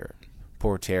trapped here.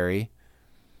 Poor Terry.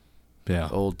 Yeah.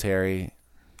 Old Terry.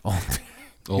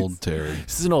 Old Terry.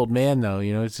 This is an old man, though.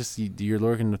 You know, it's just you're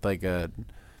working with like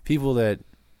people that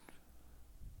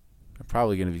are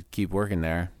probably going to keep working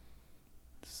there.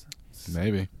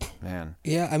 Maybe. Man,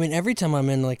 Yeah, I mean, every time I'm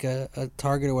in like a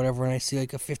Target or whatever, and I see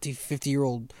like a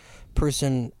 50-year-old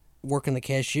person working the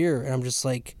cashier, and I'm just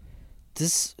like,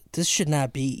 this should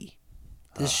not be.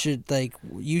 This should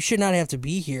you should not have to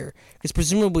be here, because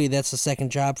presumably that's the second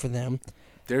job for them.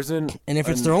 and And if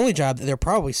it's their only job, they're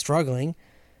probably struggling.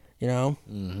 You know.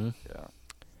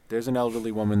 there's an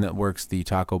elderly woman that works the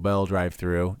Taco Bell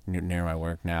drive-through near my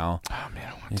work now. Oh man,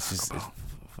 I want It's Taco just Bell.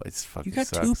 it's fucking You got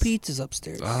sucks. 2 pizzas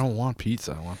upstairs. I don't want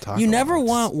pizza. I want taco. You never Bells.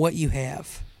 want what you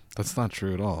have. That's not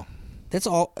true at all. That's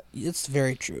all. It's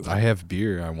very true. I have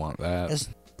beer. I want that. That's-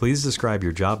 Please describe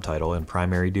your job title and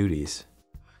primary duties.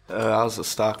 I was a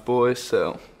stock boy,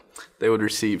 so they would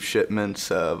receive shipments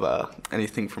of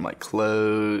anything from like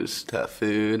clothes to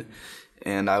food,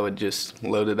 and I would just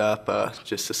load it up,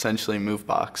 just essentially move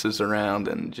boxes around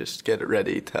and just get it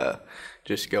ready to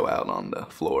just go out on the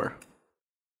floor.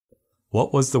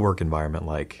 What was the work environment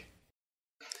like?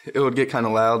 It would get kind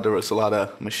of loud. There was a lot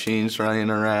of machines running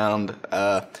around.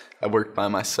 I worked by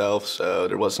myself, so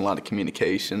there wasn't a lot of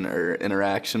communication or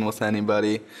interaction with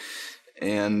anybody,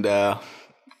 and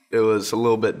it was a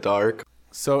little bit dark.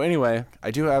 So anyway,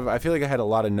 I feel like I had a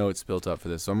lot of notes built up for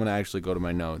this, so I'm gonna actually go to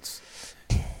my notes.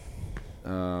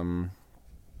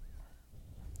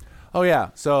 Oh yeah.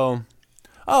 So,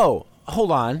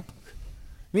 hold on.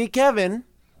 Me and Kevin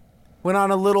went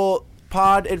on a little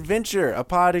pod adventure, a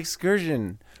pod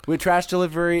excursion with Trash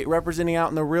Delivery representing out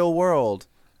in the real world.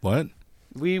 What?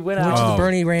 We went Went to out the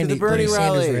Bernie Randy, to the Bernie Sanders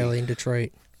rally. rally in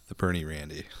Detroit. The Bernie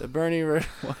Randy. The Bernie.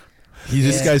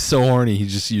 This guy's so horny.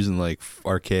 He's just using like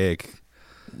archaic,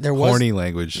 There was horny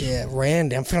language. Yeah,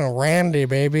 Randy. I'm feeling Randy,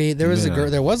 baby. There was a Yeah. girl.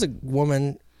 There was a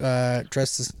woman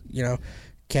dressed as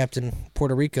Captain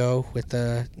Puerto Rico with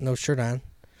no shirt on.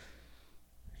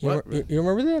 What? You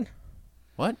remember that?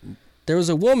 What? There was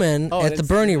a woman Oh, I at didn't the see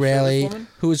Bernie the shirtless rally woman?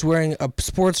 who was wearing a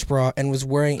sports bra and was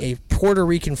wearing a Puerto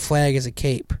Rican flag as a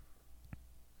cape.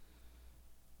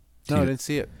 No, I didn't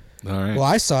see it. All right. Well,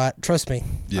 I saw it. Trust me.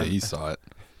 Yeah, he saw it.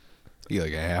 He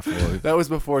like a half full. That was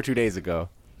before 2 days ago.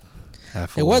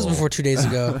 Half It was before 2 days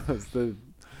ago.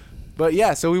 But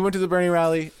yeah, so we went to the Bernie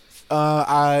rally.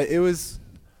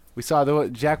 We saw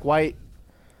Jack White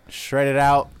shredded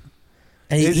out.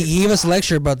 And he gave us a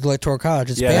lecture about the Electoral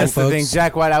College. It's Yeah, bad, that's folks. the thing.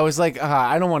 Jack White. I was like,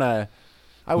 I don't want to.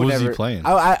 I would What was he never. playing?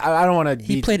 I don't want to.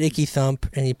 He played Icky Thump,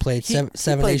 and he played He Seven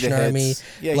played Nation the Army, hits.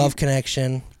 Yeah, Love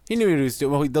Connection, He knew what he was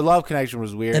doing. Well, the Love Connection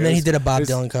was weird. and then It he was- did a Bob it was-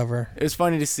 Dylan cover. It was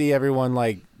funny to see everyone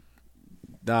like.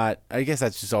 Not. I guess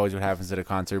that's just always what happens at a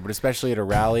concert, but especially at a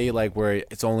rally, like where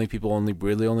it's only people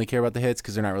really care about the hits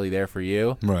because they're not really there for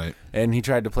you. Right. And he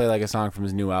tried to play like a song from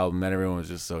his new album, and everyone was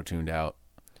just so tuned out.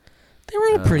 They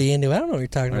were all pretty into it. I don't know what you're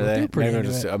talking Are about. They they? were pretty Maybe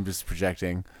into it. I'm just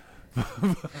projecting.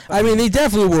 I mean, they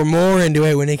definitely were more into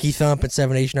it when Nicky Thump and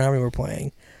Seven Nation Army were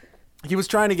playing. He was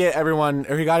trying to get everyone,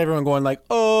 or he got everyone going like,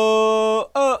 but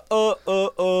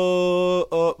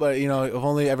you know, if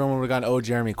only everyone would have gone, oh,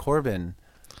 Jeremy Corbyn.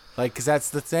 Like, because that's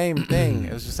the same thing.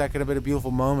 It was just that could have been a beautiful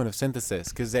moment of synthesis.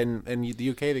 Because then in the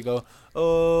UK they go,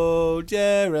 oh,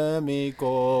 Jeremy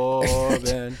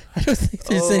Corbyn. I don't think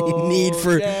there's any need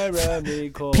for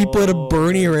people at a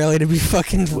Bernie rally to be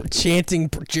fucking chanting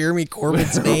Jeremy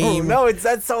Corbyn's name. No,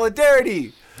 that's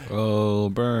solidarity. Oh,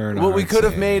 burn. Well, we could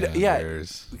have made,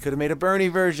 Sanders. we could have made a Bernie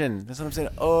version. That's what I'm saying.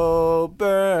 Oh,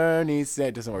 Bernie Sanders.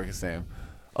 It doesn't work the same.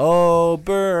 Oh,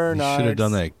 Bernard. We should have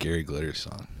done that Gary Glitter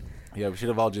song. Yeah, we should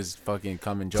have all just fucking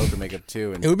come in Joker makeup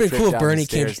too. And It would have been cool if tripped down Bernie the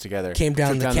stairs together. came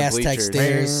down the Castech bleachers.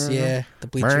 stairs. Yeah, the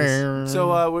bleachers. So,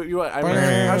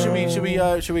 how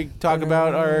should we talk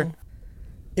about our?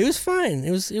 It was fine.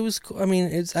 It was cool. I mean,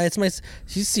 it's my.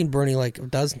 She's seen Bernie like a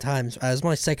dozen times. It was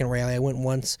my second rally. I went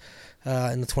once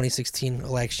in the 2016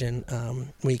 election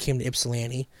when he came to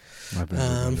Ypsilanti.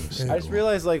 I just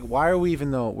realized, like, why are we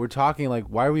even talking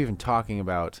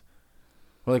about?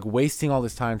 We're like wasting all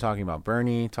this time talking about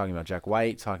Bernie, talking about Jack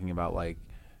White, talking about like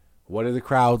what did the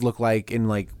crowd look like, and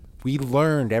like we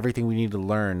learned everything we needed to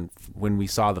learn when we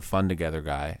saw the Fun Together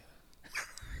guy.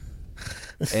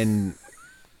 And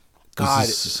God,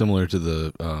 this is similar to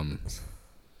the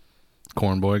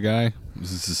Corn Boy guy.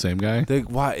 Is this the same guy?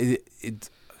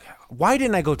 Why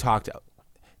didn't I go talk to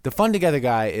the Fun Together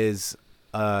guy? Is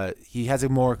he has a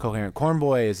more coherent. Corn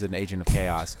Boy is an agent of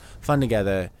chaos. Fun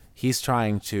Together. He's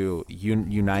trying to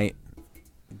unite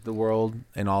the world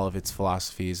and all of its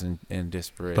philosophies and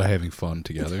disparate. By having fun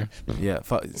together. Yeah.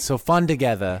 So Fun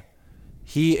Together,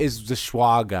 he is the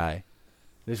schwa guy.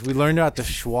 We learned about the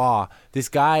schwa. This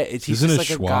guy, he's Isn't just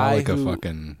a like schwa a guy like who, a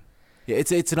fucking... Yeah,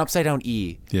 it's an upside down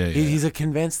E. Yeah, yeah. He's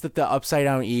convinced that the upside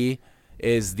down E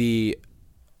is the...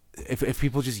 If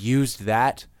people just used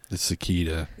that... It's the key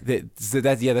to...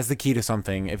 That's the key to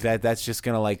something. If that's just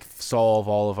gonna like solve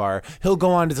all of our... He'll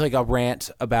go on to like a rant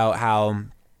about how,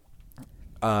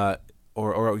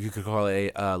 or you could call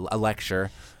it a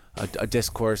lecture, a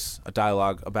discourse, a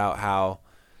dialogue about how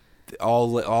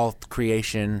all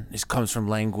creation comes from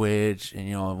language, and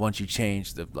you know once you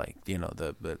change the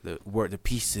word, the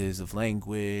pieces of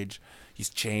language, he's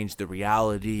changed the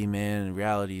reality, man. And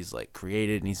reality is like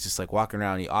created, and he's just like walking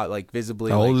around, he like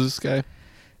visibly. How old is this guy?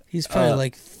 He's probably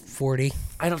like 40.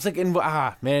 I don't think,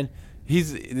 man,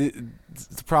 he's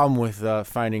the problem with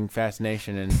finding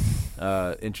fascination and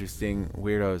interesting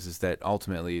weirdos is that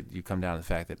ultimately you come down to the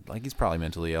fact that like he's probably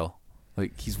mentally ill.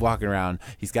 Like he's walking around,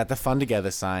 he's got the Fun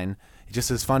Together sign. It just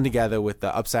says Fun Together with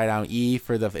the upside down E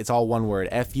for the. It's all one word.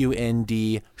 FUND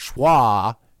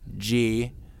schwa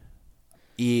GETH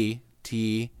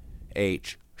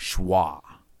schwa.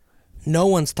 No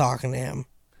one's talking to him.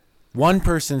 One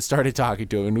person started talking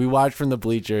to him, and we watched from the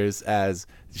bleachers as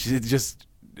just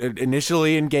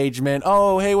initially engagement.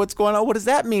 Oh, hey, what's going on? What does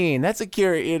that mean? That's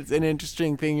it's an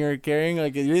interesting thing you're carrying.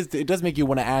 Like it does make you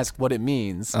want to ask what it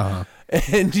means. Uh-huh.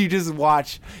 And you just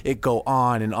watch it go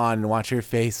on and watch her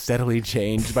face steadily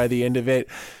change by the end of it.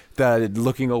 The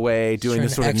looking away, doing the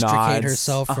sort of nods. Extricate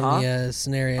herself from the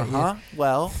scenario. Yeah.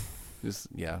 Well, just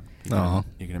you can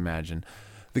imagine.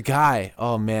 The guy,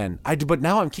 oh man, but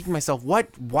now I'm kicking myself. What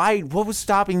was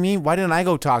stopping me? Why didn't I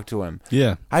go talk to him?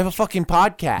 Yeah. I have a fucking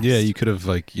podcast. Yeah, you could have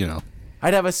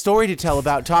I'd have a story to tell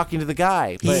about talking to the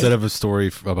guy. Instead of a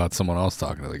story about someone else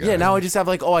talking to the guy. Yeah, now I just have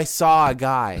I saw a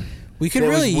guy. We could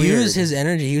really use his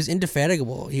energy. He was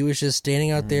indefatigable. He was just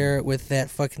standing out there with that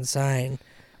fucking sign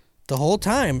the whole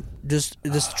time. Just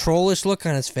this trollish look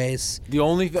on his face.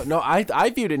 I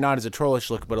viewed it not as a trollish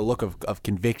look, but a look of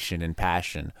conviction and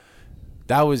passion.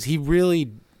 He really,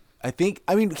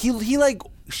 he like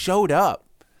showed up.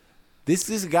 This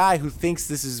is a guy who thinks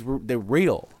this is the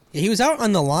real. Yeah, he was out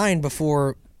on the line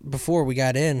before we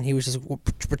got in. He was just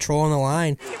patrolling the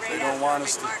line. They don't want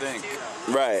us to think.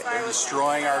 Right. They're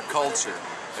destroying our culture.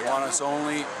 They want us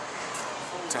only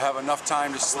to have enough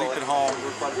time to sleep at home,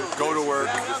 go to work,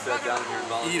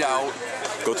 eat out,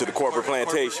 go to the corporate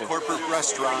plantation, corporate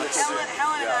restaurants,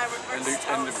 and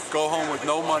to go home with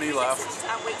no money left.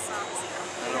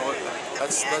 You know,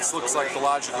 that looks like the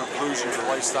logical conclusion of the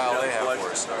lifestyle they have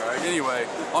for us. Anyway,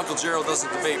 Uncle Gerald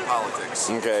doesn't debate politics.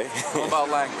 Okay. It's all about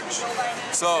language.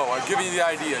 So I've given you the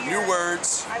idea. New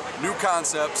words, new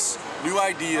concepts, new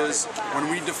ideas. When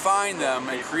we define them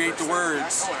and create the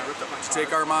words to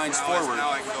take our minds forward.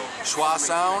 Schwa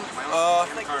sound,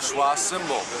 schwa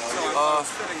symbol.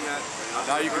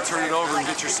 Now you can turn it over and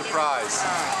get your surprise.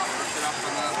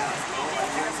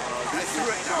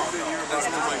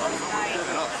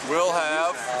 We'll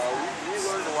have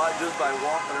lot just by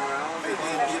walking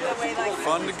around.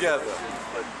 Fun together.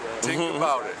 Think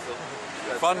about it.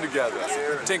 Fun together.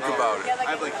 Think about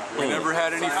it. We never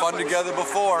had any fun together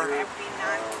before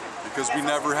because we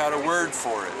never had a word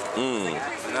for it.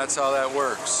 And that's how that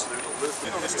works.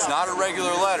 It's not a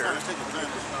regular letter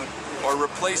or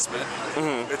replacement.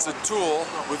 It's a tool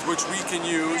with which we can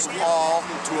use all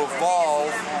to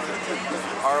evolve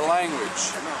our language.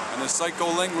 And the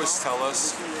psycholinguists tell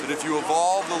us that if you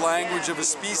evolve the language of a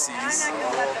species,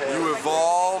 you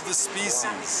evolve the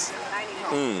species.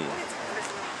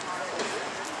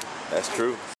 That's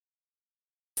true.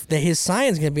 His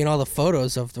sign's gonna be in all the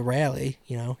photos of the rally.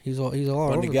 You know, he's all Fun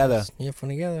over together. the place. Yeah, fun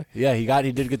together. Yeah,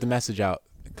 he did get the message out.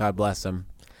 God bless him.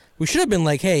 We should have been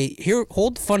like, hey, here,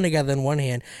 hold fun together in one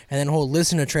hand, and then hold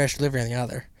listen to trash delivery in the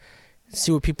other.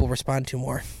 See what people respond to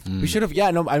more. We should have.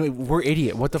 Yeah, no, I mean, we're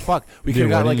idiot. What the fuck? We Dude,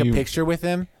 could have got why like a didn't you- picture with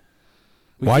him.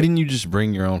 Why didn't you just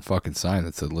bring your own fucking sign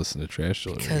that said "Listen to Trash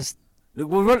Delivery"? Because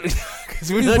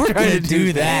we're not we're trying gonna to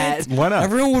do that. Why not?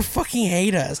 Everyone would fucking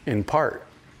hate us. In part,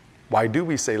 why do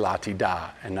we say la-ti-da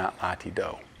and not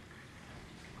la-ti-do?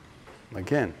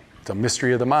 Again, it's a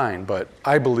mystery of the mind, but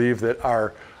I believe that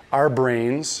our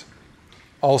brains,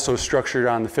 also structured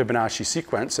on the Fibonacci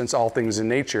sequence, since all things in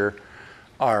nature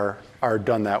are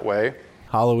done that way.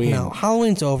 Halloween. No,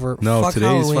 Halloween's over. No, Fuck today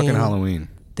is Halloween. fucking Halloween.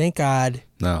 Thank God.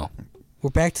 No, We're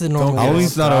back to the normal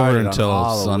Halloween's world. not over started on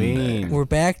until Sunday. Halloween. We're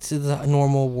back to the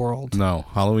normal world. No,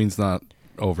 Halloween's not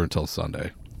over until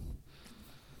Sunday.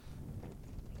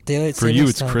 Daylight For you, savings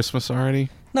it's time. Christmas already.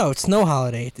 No, it's no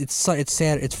holiday. It's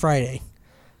Saturday. It's Friday.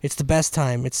 It's the best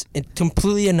time. It's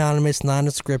completely anonymous,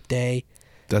 nondescript day.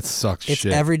 That sucks. It's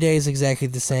shit. every day is exactly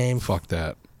the same. Fuck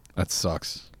that. That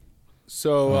sucks.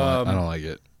 So I don't like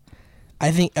it.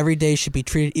 I think every day should be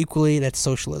treated equally. That's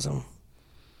socialism.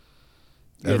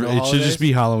 Yeah, no it should holidays? just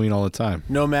be Halloween all the time.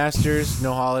 no masters,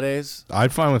 no holidays.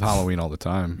 I'd fine with Halloween all the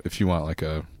time if you want like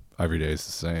a every day is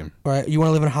the same All right, you want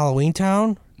to live in Halloween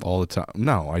Town? all the time.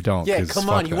 No, I don't. Yeah, 'cause come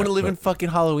fuck on. You want to that, live in but- fucking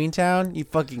Halloween Town? You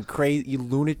fucking crazy, you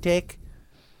lunatic.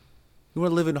 You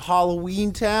want to live in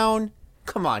Halloween Town?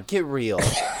 Come on, get real.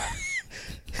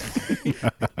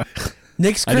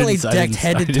 Nick's I currently didn't- I decked didn't-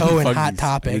 head I to didn't toe in fucking- Hot I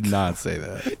Topic. did not say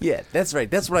that. Yeah, that's right.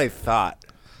 That's what I thought.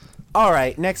 All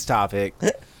right, next topic.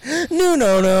 No.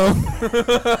 No.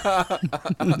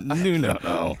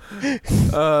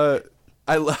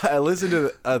 I listened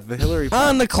to the Hillary.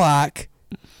 On the clock.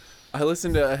 I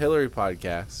listened to a Hillary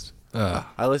podcast.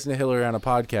 I listened to Hillary on a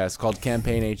podcast called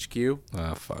Campaign HQ.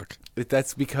 Ah, fuck.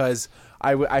 That's because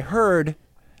I heard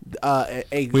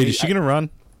Wait, is she gonna run?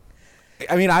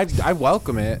 I mean, I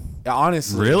welcome it.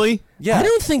 Honestly. Really? Yeah. I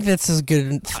don't think that's as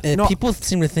good. No. People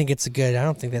seem to think it's good. I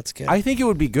don't think that's good. I think it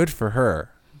would be good for her,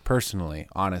 personally.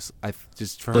 Honest,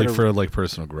 just for her Like to, for like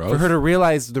personal growth. for her to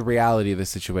realize the reality of the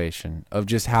situation of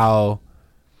just how,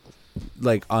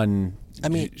 like, I mean,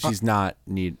 she's not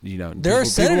need. there are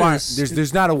people aren't- senators-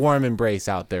 There's not a warm embrace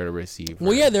out there to receive.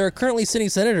 well, her. yeah, there are currently sitting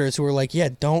senators who are like, yeah,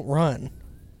 don't run.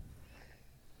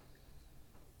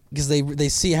 Because they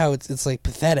see how it's like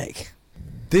pathetic.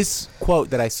 This quote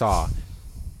that I saw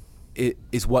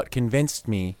is what convinced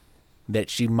me that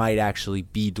she might actually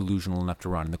be delusional enough to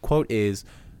run. And the quote is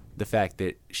the fact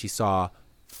that she saw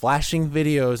flashing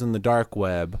videos in the dark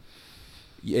web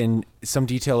in some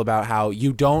detail about how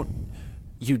you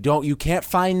can't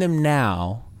find them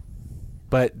now,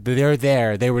 but they're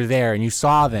there. They were there, and you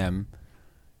saw them.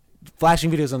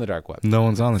 Flashing videos on the dark web. No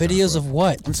one's on the Videos dark of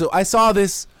what? And so I saw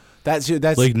this. That's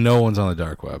like no one's on the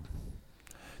dark web.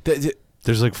 the-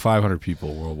 There's like 500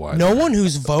 people worldwide. No one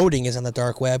who's voting is on the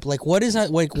dark web. Like, what is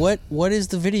that? Like, what is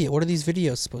the video? What are these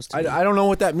videos supposed to be? I don't know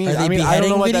what that means. Are they I mean, I don't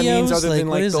know what that beheading means videos? other than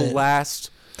Like, like what the is it? last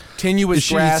tenuous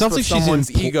It grasp sounds of like she's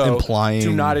someone's ego implying-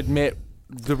 to not admit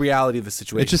the reality of the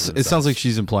situation. It sounds like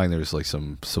she's implying there's like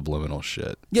some subliminal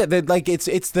shit. Yeah, like it's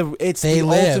They the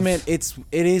live. ultimate.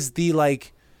 It is the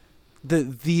like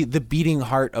the beating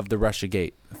heart of the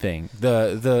Russiagate thing.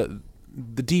 The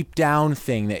deep down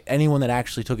thing that anyone that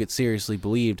actually took it seriously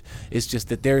believed is just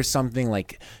that there's something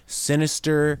like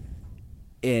sinister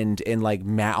and like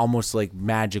almost like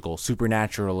magical,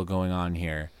 supernatural going on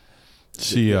here.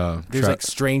 She There's like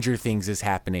Stranger Things is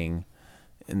happening,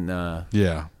 and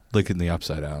yeah, like in the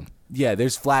Upside Down. yeah,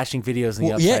 there's flashing videos in the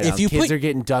Well, upside yeah, down. if you Kids put- are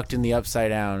getting ducked in the upside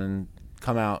down and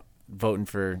come out voting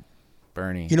for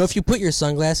Bernie. You know, if you put your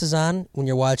sunglasses on when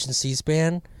you're watching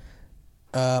C-SPAN,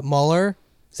 Mueller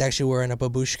is actually wearing a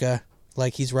babushka,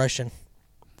 like he's Russian.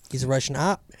 He's a Russian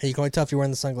op, and you can only tell if you're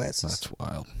wearing the sunglasses. That's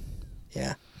wild.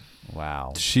 Yeah.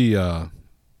 Wow. She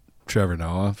Trevor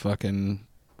Noah fucking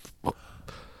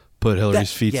put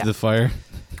Hillary's feet yeah. to the fire.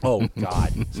 Oh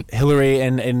God, Hillary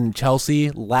and Chelsea.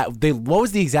 What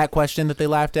was the exact question that they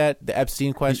laughed at? The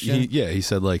Epstein question. He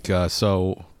said like,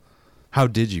 so how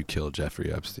did you kill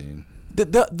Jeffrey Epstein?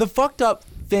 The fucked up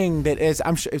thing that is,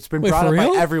 I'm sure it's been brought up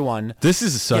by everyone. This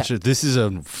is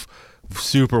a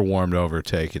super warmed over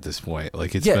take at this point.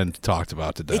 Like it's been talked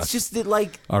about to death. It's just that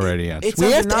like already.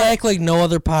 We have to act like no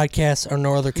other podcast or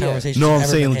no other conversation. No, I'm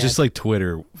saying just like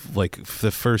Twitter, like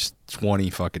the first 20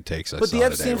 fucking takes I saw But the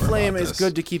Epstein today were flame about is this.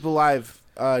 good to keep alive,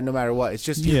 no matter what. It's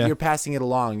just you're passing it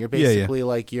along. You're basically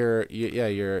like you're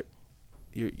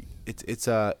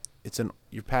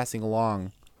passing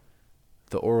along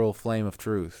the oral flame of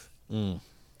truth.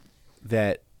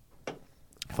 That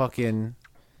fucking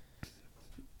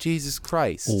Jesus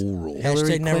Christ. Oral.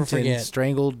 Hillary Never Clinton forget.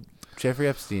 strangled Jeffrey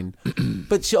Epstein.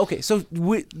 But so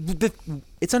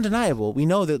it's undeniable. We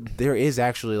know that there is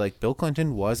actually, like, Bill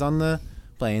Clinton was on the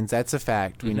planes. That's a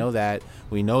fact. We know that.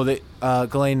 We know that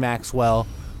Ghislaine Maxwell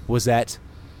was at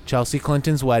Chelsea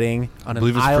Clinton's wedding on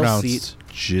an aisle seat.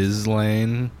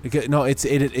 Ghislaine. No,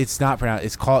 it's not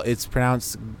pronounced. It's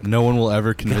pronounced. No one will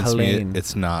ever convince Ghislaine. me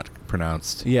it's not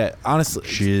pronounced. Yeah, honestly.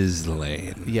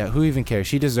 Ghislaine. Yeah, who even cares?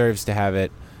 She deserves to have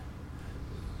it.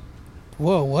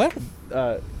 Whoa, what?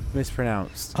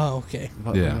 Mispronounced. Oh, okay.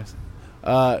 Yeah.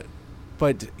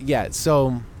 But yeah,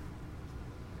 so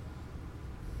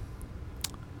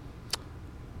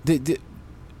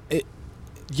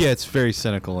It's very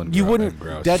cynical and you wouldn't. and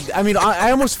gross. I mean,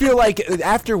 I almost feel like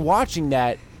after watching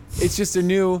that, it's just a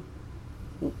new.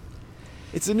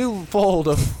 It's a new fold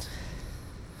of.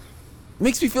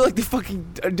 Makes me feel like they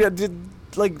fucking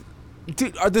like.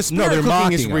 Dude, are the spirit they're cooking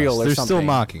mocking is real us. or They're something? still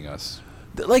mocking us.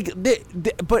 Like,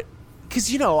 but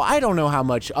because I don't know how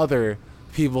much other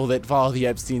people that follow the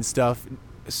Epstein stuff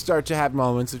start to have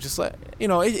moments of just like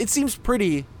it seems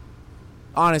pretty.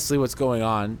 Honestly, what's going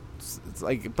on? It's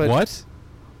like, but what?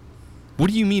 What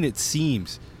do you mean? It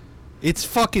seems. It's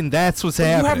fucking. That's what's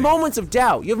happening. You have moments of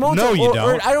doubt. You have moments. No, of, you or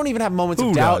don't. I don't even have moments Who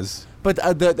of doubt. does? But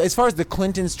as far as the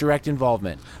Clintons' direct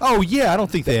involvement. Oh yeah, I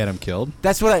don't think they had him killed.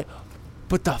 That's what I.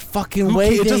 But the fucking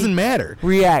way it they doesn't matter.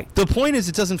 React. The point is,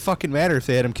 it doesn't fucking matter if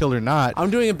they had him killed or not. I'm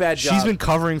doing a bad job. She's been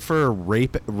covering for a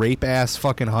rape ass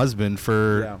fucking husband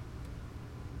for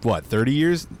what, 30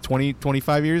 years, 20,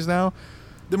 25 years now.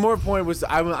 The more point was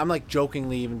I'm like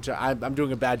jokingly even I'm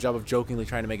doing a bad job of jokingly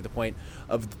trying to make the point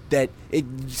of that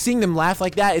seeing them laugh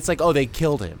like that. It's like, oh, they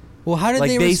killed him. Well, how did like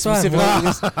they respond?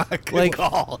 Like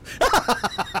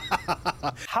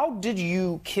how did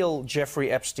you kill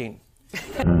Jeffrey Epstein?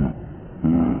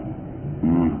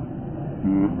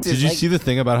 Did you see the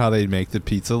thing about how they make the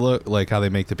pizza look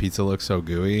so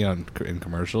gooey in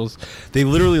commercials? They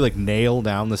literally like nail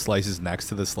down the slices next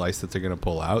to the slice that they're gonna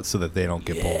pull out so that they don't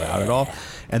get pulled out at all,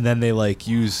 and then they like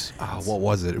use what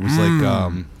was it? It was like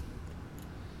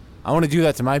I want to do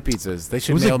that to my pizzas. They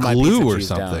should it was nail like my glue pizza or cheese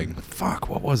something. down. Fuck,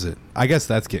 what was it? I guess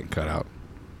that's getting cut out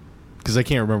because I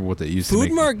can't remember what they used to Food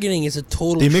make. marketing is a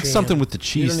total. They mixed sham. something with the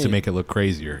cheese to make it look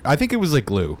crazier. I think it was like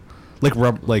glue, like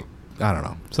rub, like I don't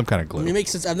know, some kind of glue. I mean, it makes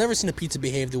sense. I've never seen a pizza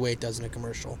behave the way it does in a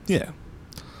commercial. Yeah,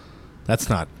 that's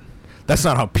not how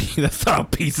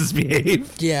pizzas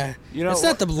behave. Yeah, it's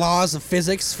not the laws of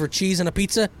physics for cheese on a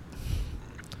pizza.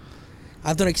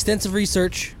 I've done extensive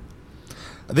research.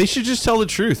 They should just tell the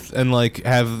truth and like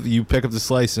have you pick up the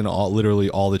slice and literally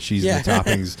all the cheese and the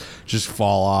toppings just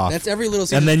fall off. That's every little.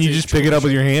 And then you just pick it up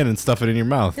with your hand and stuff it in your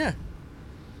mouth. Yeah.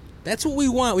 That's what we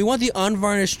want. We want the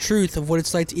unvarnished truth of what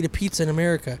it's like to eat a pizza in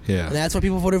America. Yeah. And that's why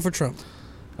people voted for Trump.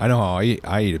 I know how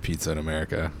I eat a pizza in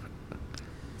America.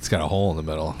 It's got a hole in the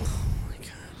middle. Oh my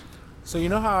god. So you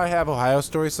know how I have Ohio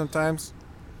stories sometimes?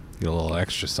 Get a little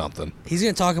extra something. He's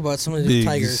gonna talk about some of the Big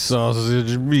tigers.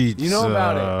 sausage meats. You know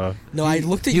about it. No, I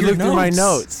looked at you your looked notes. through my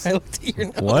notes. I looked at your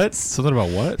notes. What? Something about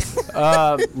what?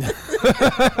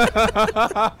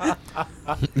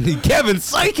 Kevin's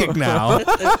psychic now.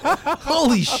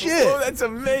 Holy shit. Oh, that's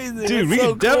amazing. Dude, That's we so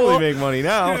can definitely cool. make money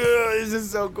now. This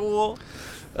is so cool.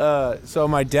 So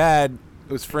my dad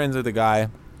was friends with a guy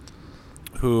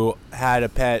who had a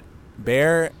pet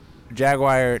bear,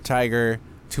 jaguar, tiger,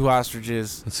 2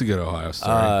 ostriches. That's a good Ohio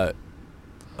story.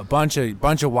 A bunch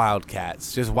of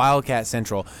wildcats, just wildcat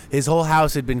central. His whole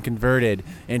house had been converted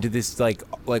into this like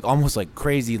almost like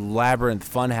crazy labyrinth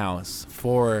fun house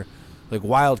for like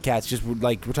wildcats. Just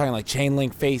like we're talking like chain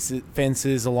link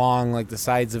fences along like the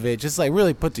sides of it, just like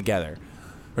really put together,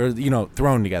 or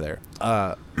thrown together.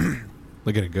 Like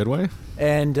in a good way?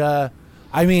 And I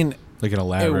mean, like an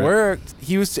elaborate. It worked.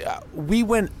 We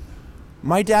went.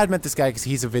 My dad met this guy because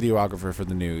he's a videographer for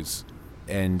the news,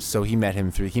 and so he met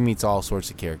him he meets all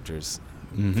sorts of characters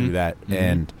through that. Mm-hmm.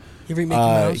 And You ever eat Mickey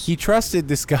Mouse? He trusted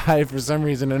this guy for some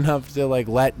reason enough to like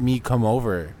let me come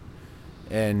over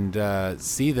and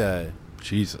see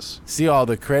all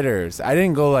the critters. I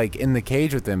didn't go like in the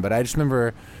cage with them, but I just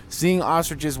remember seeing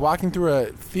ostriches, walking through a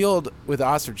field with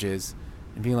ostriches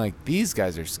and being like, these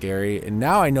guys are scary. And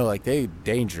now I know like they're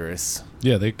dangerous.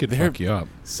 Yeah, they could fuck you up.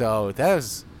 So that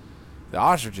was the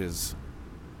ostriches.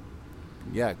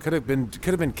 Yeah, could have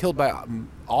been killed by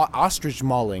ostrich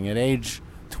mauling at age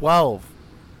 12.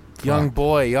 Young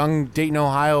boy, young Dayton,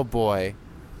 Ohio boy,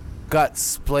 guts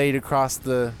splayed across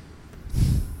the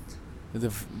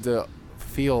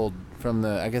field from the.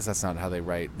 I guess that's not how they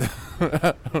write. You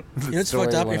know what's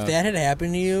fucked up? If that had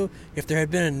happened to you, if there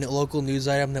had been a local news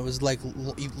item that was like,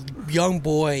 young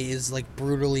boy is like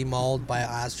brutally mauled by an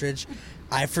ostrich,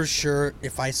 I for sure,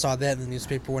 if I saw that in the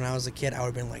newspaper when I was a kid, I would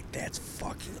have been like, that's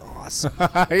fucking awesome.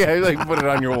 Yeah, you like put it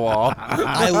on your wall.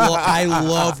 I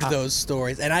loved those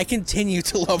stories, and I continue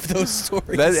to love those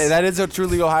stories. That is a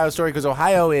truly Ohio story, because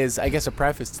Ohio is, I guess a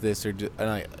preface to this, or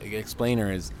an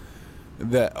explainer is,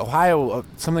 the Ohio,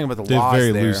 something about the they laws have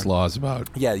very there. loose laws about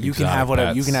you can have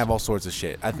whatever. You can have all sorts of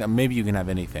shit. Maybe you can have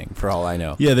anything, for all I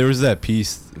know. Yeah, there was that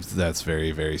piece that's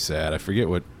very, very sad. I forget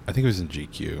what, I think it was in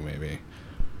GQ maybe.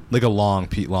 Like a long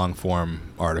form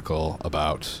article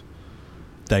about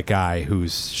that guy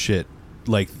whose shit,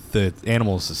 like the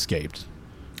animals escaped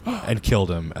and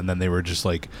killed him, and then they were just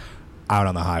like out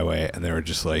on the highway, and they were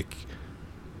just like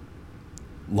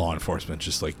law enforcement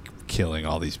just like killing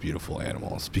all these beautiful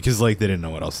animals because like they didn't know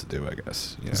what else to do, I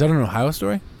guess. Is that an Ohio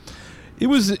story? It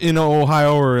was in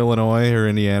Ohio or Illinois or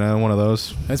Indiana, one of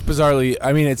those. That's bizarrely,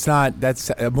 I mean, it's not, that's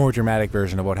a more dramatic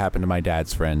version of what happened to my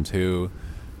dad's friend who,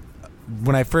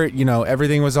 when I first,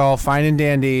 everything was all fine and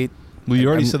dandy. Well, you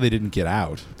already said they didn't get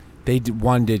out.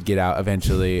 One did get out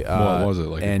eventually. What was it,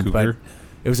 like a cougar? But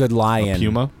it was a lion. A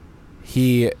puma?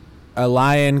 A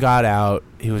lion got out.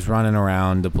 He was running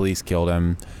around. The police killed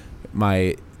him.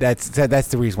 That's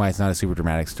the reason why it's not a super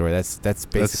dramatic story. That's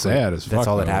basically sad as fuck. That's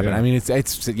all that happened. Yeah. I mean,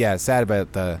 it's sad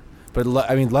about but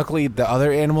luckily the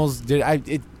other animals did.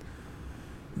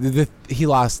 He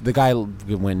lost. The guy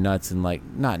went nuts and like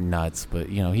not nuts, but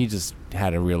he just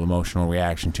had a real emotional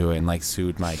reaction to it and like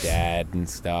sued my dad and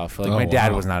stuff. Like my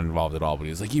dad was not involved at all, but he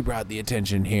was like, "You brought the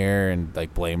attention here," and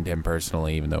like blamed him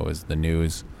personally, even though it was the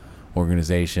news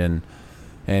organization.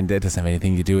 And it doesn't have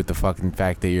anything to do with the fucking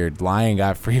fact that your lion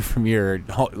got free from your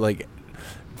like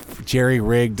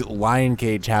jerry-rigged lion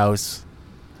cage house.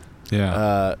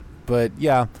 Yeah. But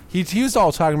yeah, he was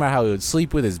all talking about how he would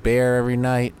sleep with his bear every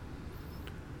night.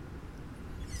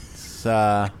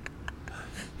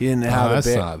 He didn't have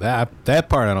that's not that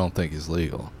part. I don't think is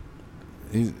legal.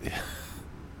 He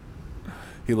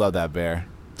loved that bear.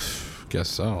 Guess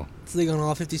so. It's legal in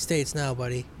all 50 states now,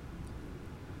 buddy.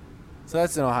 So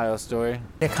that's an Ohio story.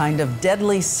 A kind of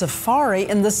deadly safari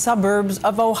in the suburbs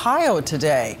of Ohio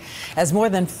today. As more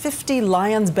than 50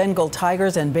 lions, Bengal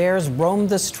tigers, and bears roamed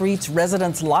the streets,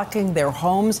 residents locking their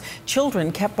homes,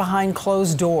 children kept behind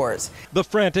closed doors. The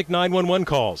frantic 911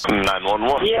 calls.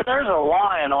 911. Yeah, there's a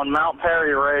lion on Mount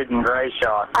Perry Road in Gray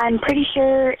Shot. I'm pretty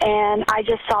sure, and I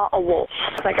just saw a wolf.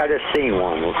 I think I just seen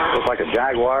one. It looks like a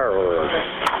jaguar or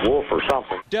a wolf or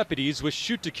something. Deputies with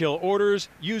shoot-to-kill orders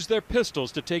used their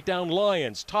pistols to take down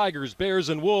lions, tigers, bears,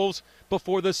 and wolves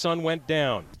before the sun went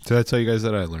down. Did I tell you guys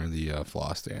that I learned the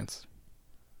floss dance?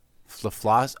 The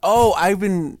floss? Oh, I've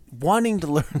been wanting to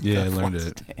learn. Yeah, the I learned floss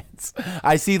it. Dance.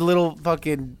 I see little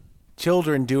fucking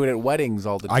children do it at weddings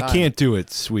all the time. I can't do it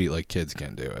sweet like kids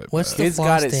can do it. What's the kids floss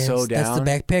got it dance? so That's down.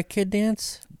 the backpack kid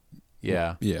dance?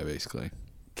 Yeah. Yeah, basically.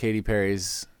 Katy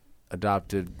Perry's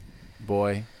adopted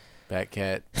boy,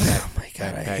 Batcat. Oh my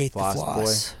god, I hate floss the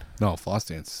floss. boy. No, floss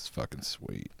dance is fucking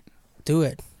sweet. Do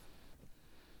it.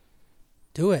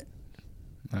 Do it.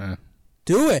 Nah.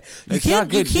 Do it. You It's can't. not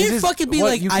good. You can't This is fucking be what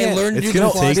like, you I can't- learned to It's do the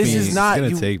gonna floss take This me- dance. is it's not. gonna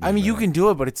You, take me I mean, a you minute. can do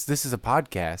it, but this is a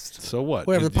podcast. So what?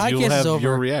 Whatever, the You'll podcast have is over.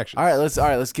 your reaction. All right,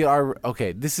 let's get our.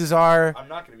 Okay, this is our. I'm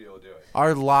not gonna be able to do it.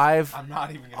 Our live I'm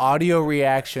not even gonna audio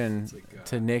reaction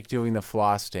to Nick doing the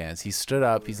floss dance. He stood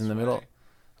up. He's in the middle.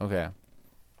 Okay.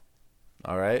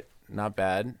 All right. Not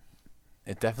bad.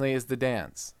 It definitely is the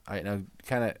dance. All right. Now,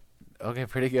 kind of. Okay.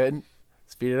 Pretty good.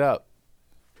 Speed it up.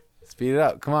 Speed it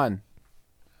up. Come on.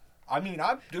 I mean,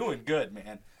 I'm doing good,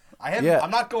 man.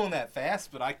 I'm not going that fast,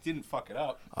 but I didn't fuck it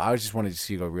up. I just wanted to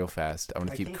see you go real fast. I'm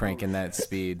gonna keep cranking that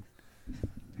speed.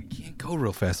 I can't go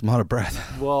real fast. I'm out of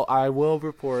breath. Well, I will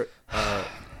report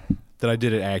that I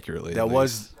did it accurately. that at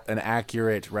was least. an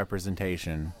accurate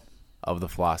representation of the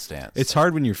floss dance. It's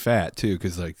hard when you're fat too,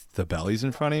 because like the belly's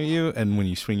in front of you, and when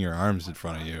you swing your arms in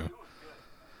front of you.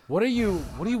 What are you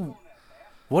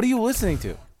listening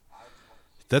to?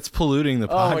 That's polluting the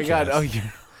podcast. Oh my god! Oh,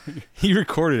 he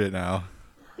recorded it now.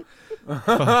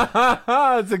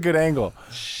 That's a good angle.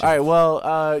 All right,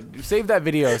 well, save that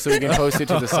video so we can post it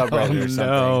to the subreddit or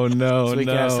something. No, so we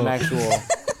can have some actual.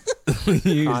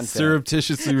 You content.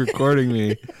 surreptitiously recording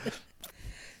me.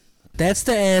 That's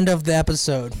the end of the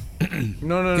episode.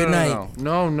 No. Good night.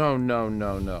 No.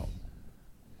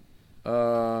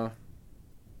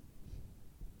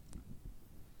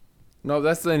 No,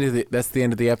 that's the end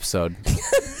of the episode.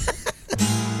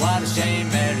 What a shame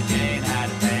Mary Jane had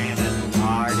a band at the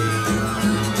party.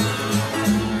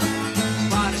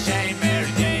 What a shame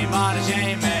Mary Jane, what a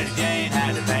shame Mary Jane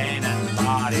had a band at the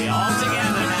party. All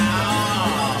together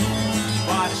now.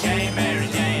 What a shame Mary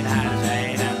Jane had a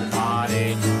band at the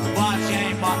party. What a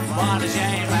shame, what a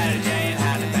shame Mary Jane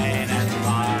had a band at the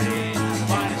party.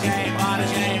 What a shame, what a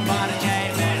shame, what a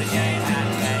shame Mary Jane had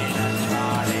a band at the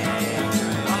party.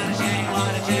 What a shame,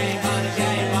 what a shame, what a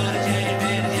shame, what a shame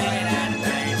Mary Jane had a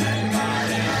band at the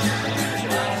party. What a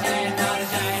shame, what a shame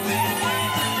Mary Jane had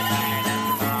a band at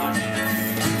the party.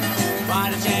 What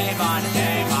a shame, what a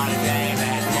shame, what a shame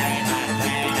Mary Jane had a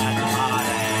band at the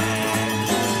party.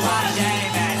 What a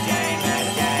shame Mary Jane, Mary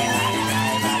Jane had a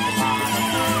band at the party.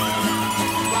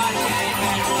 What a shame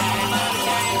Mary Jane, what a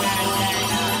shame Mary Jane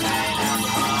had a band at the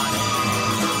party.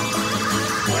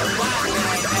 What a shame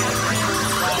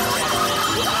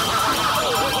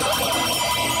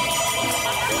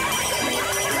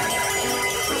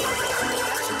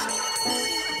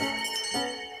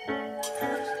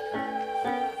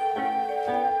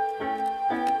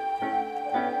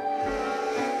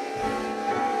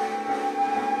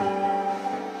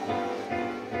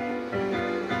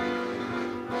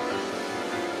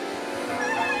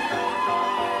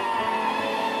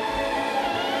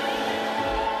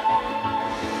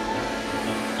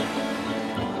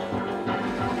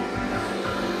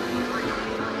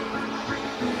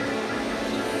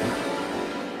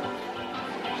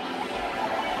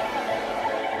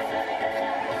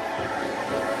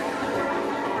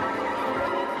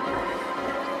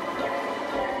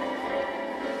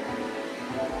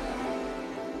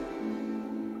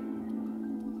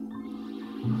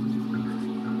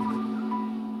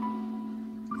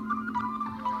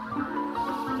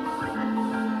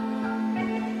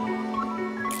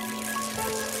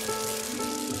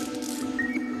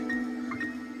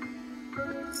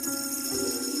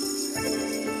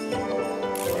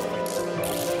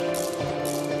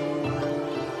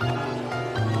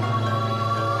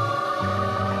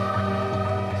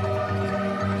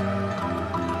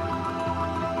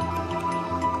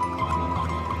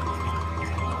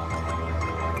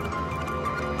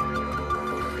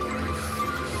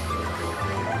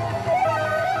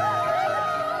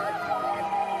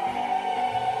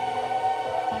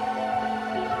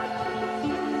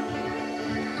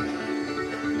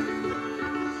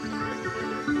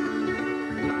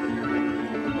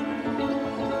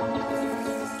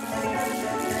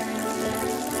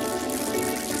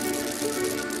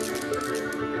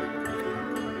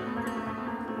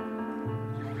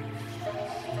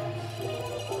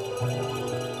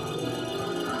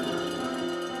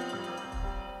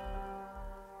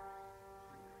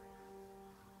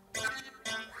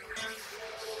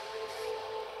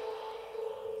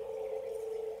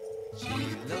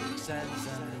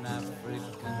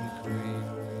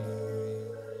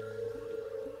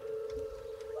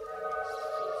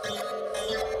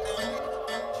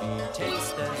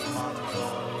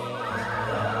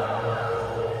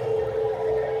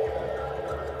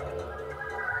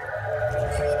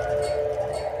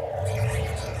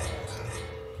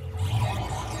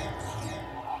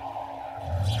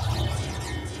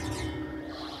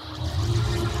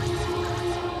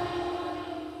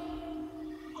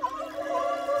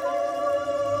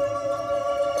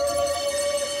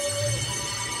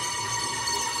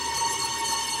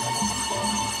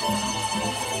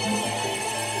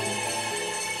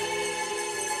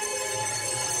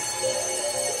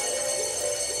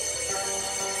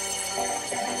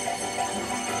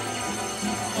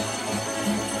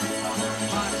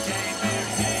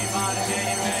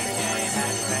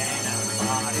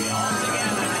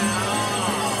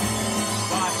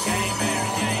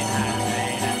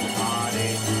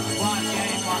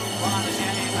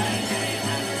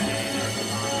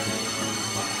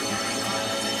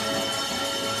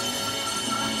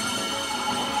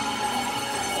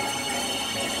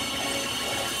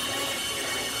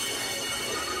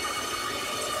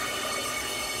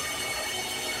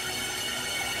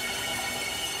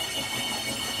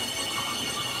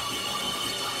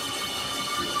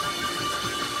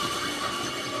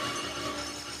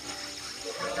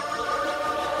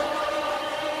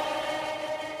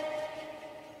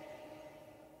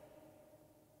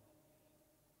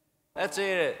Let's eat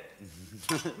it.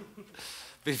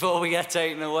 Before we get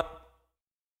taken away.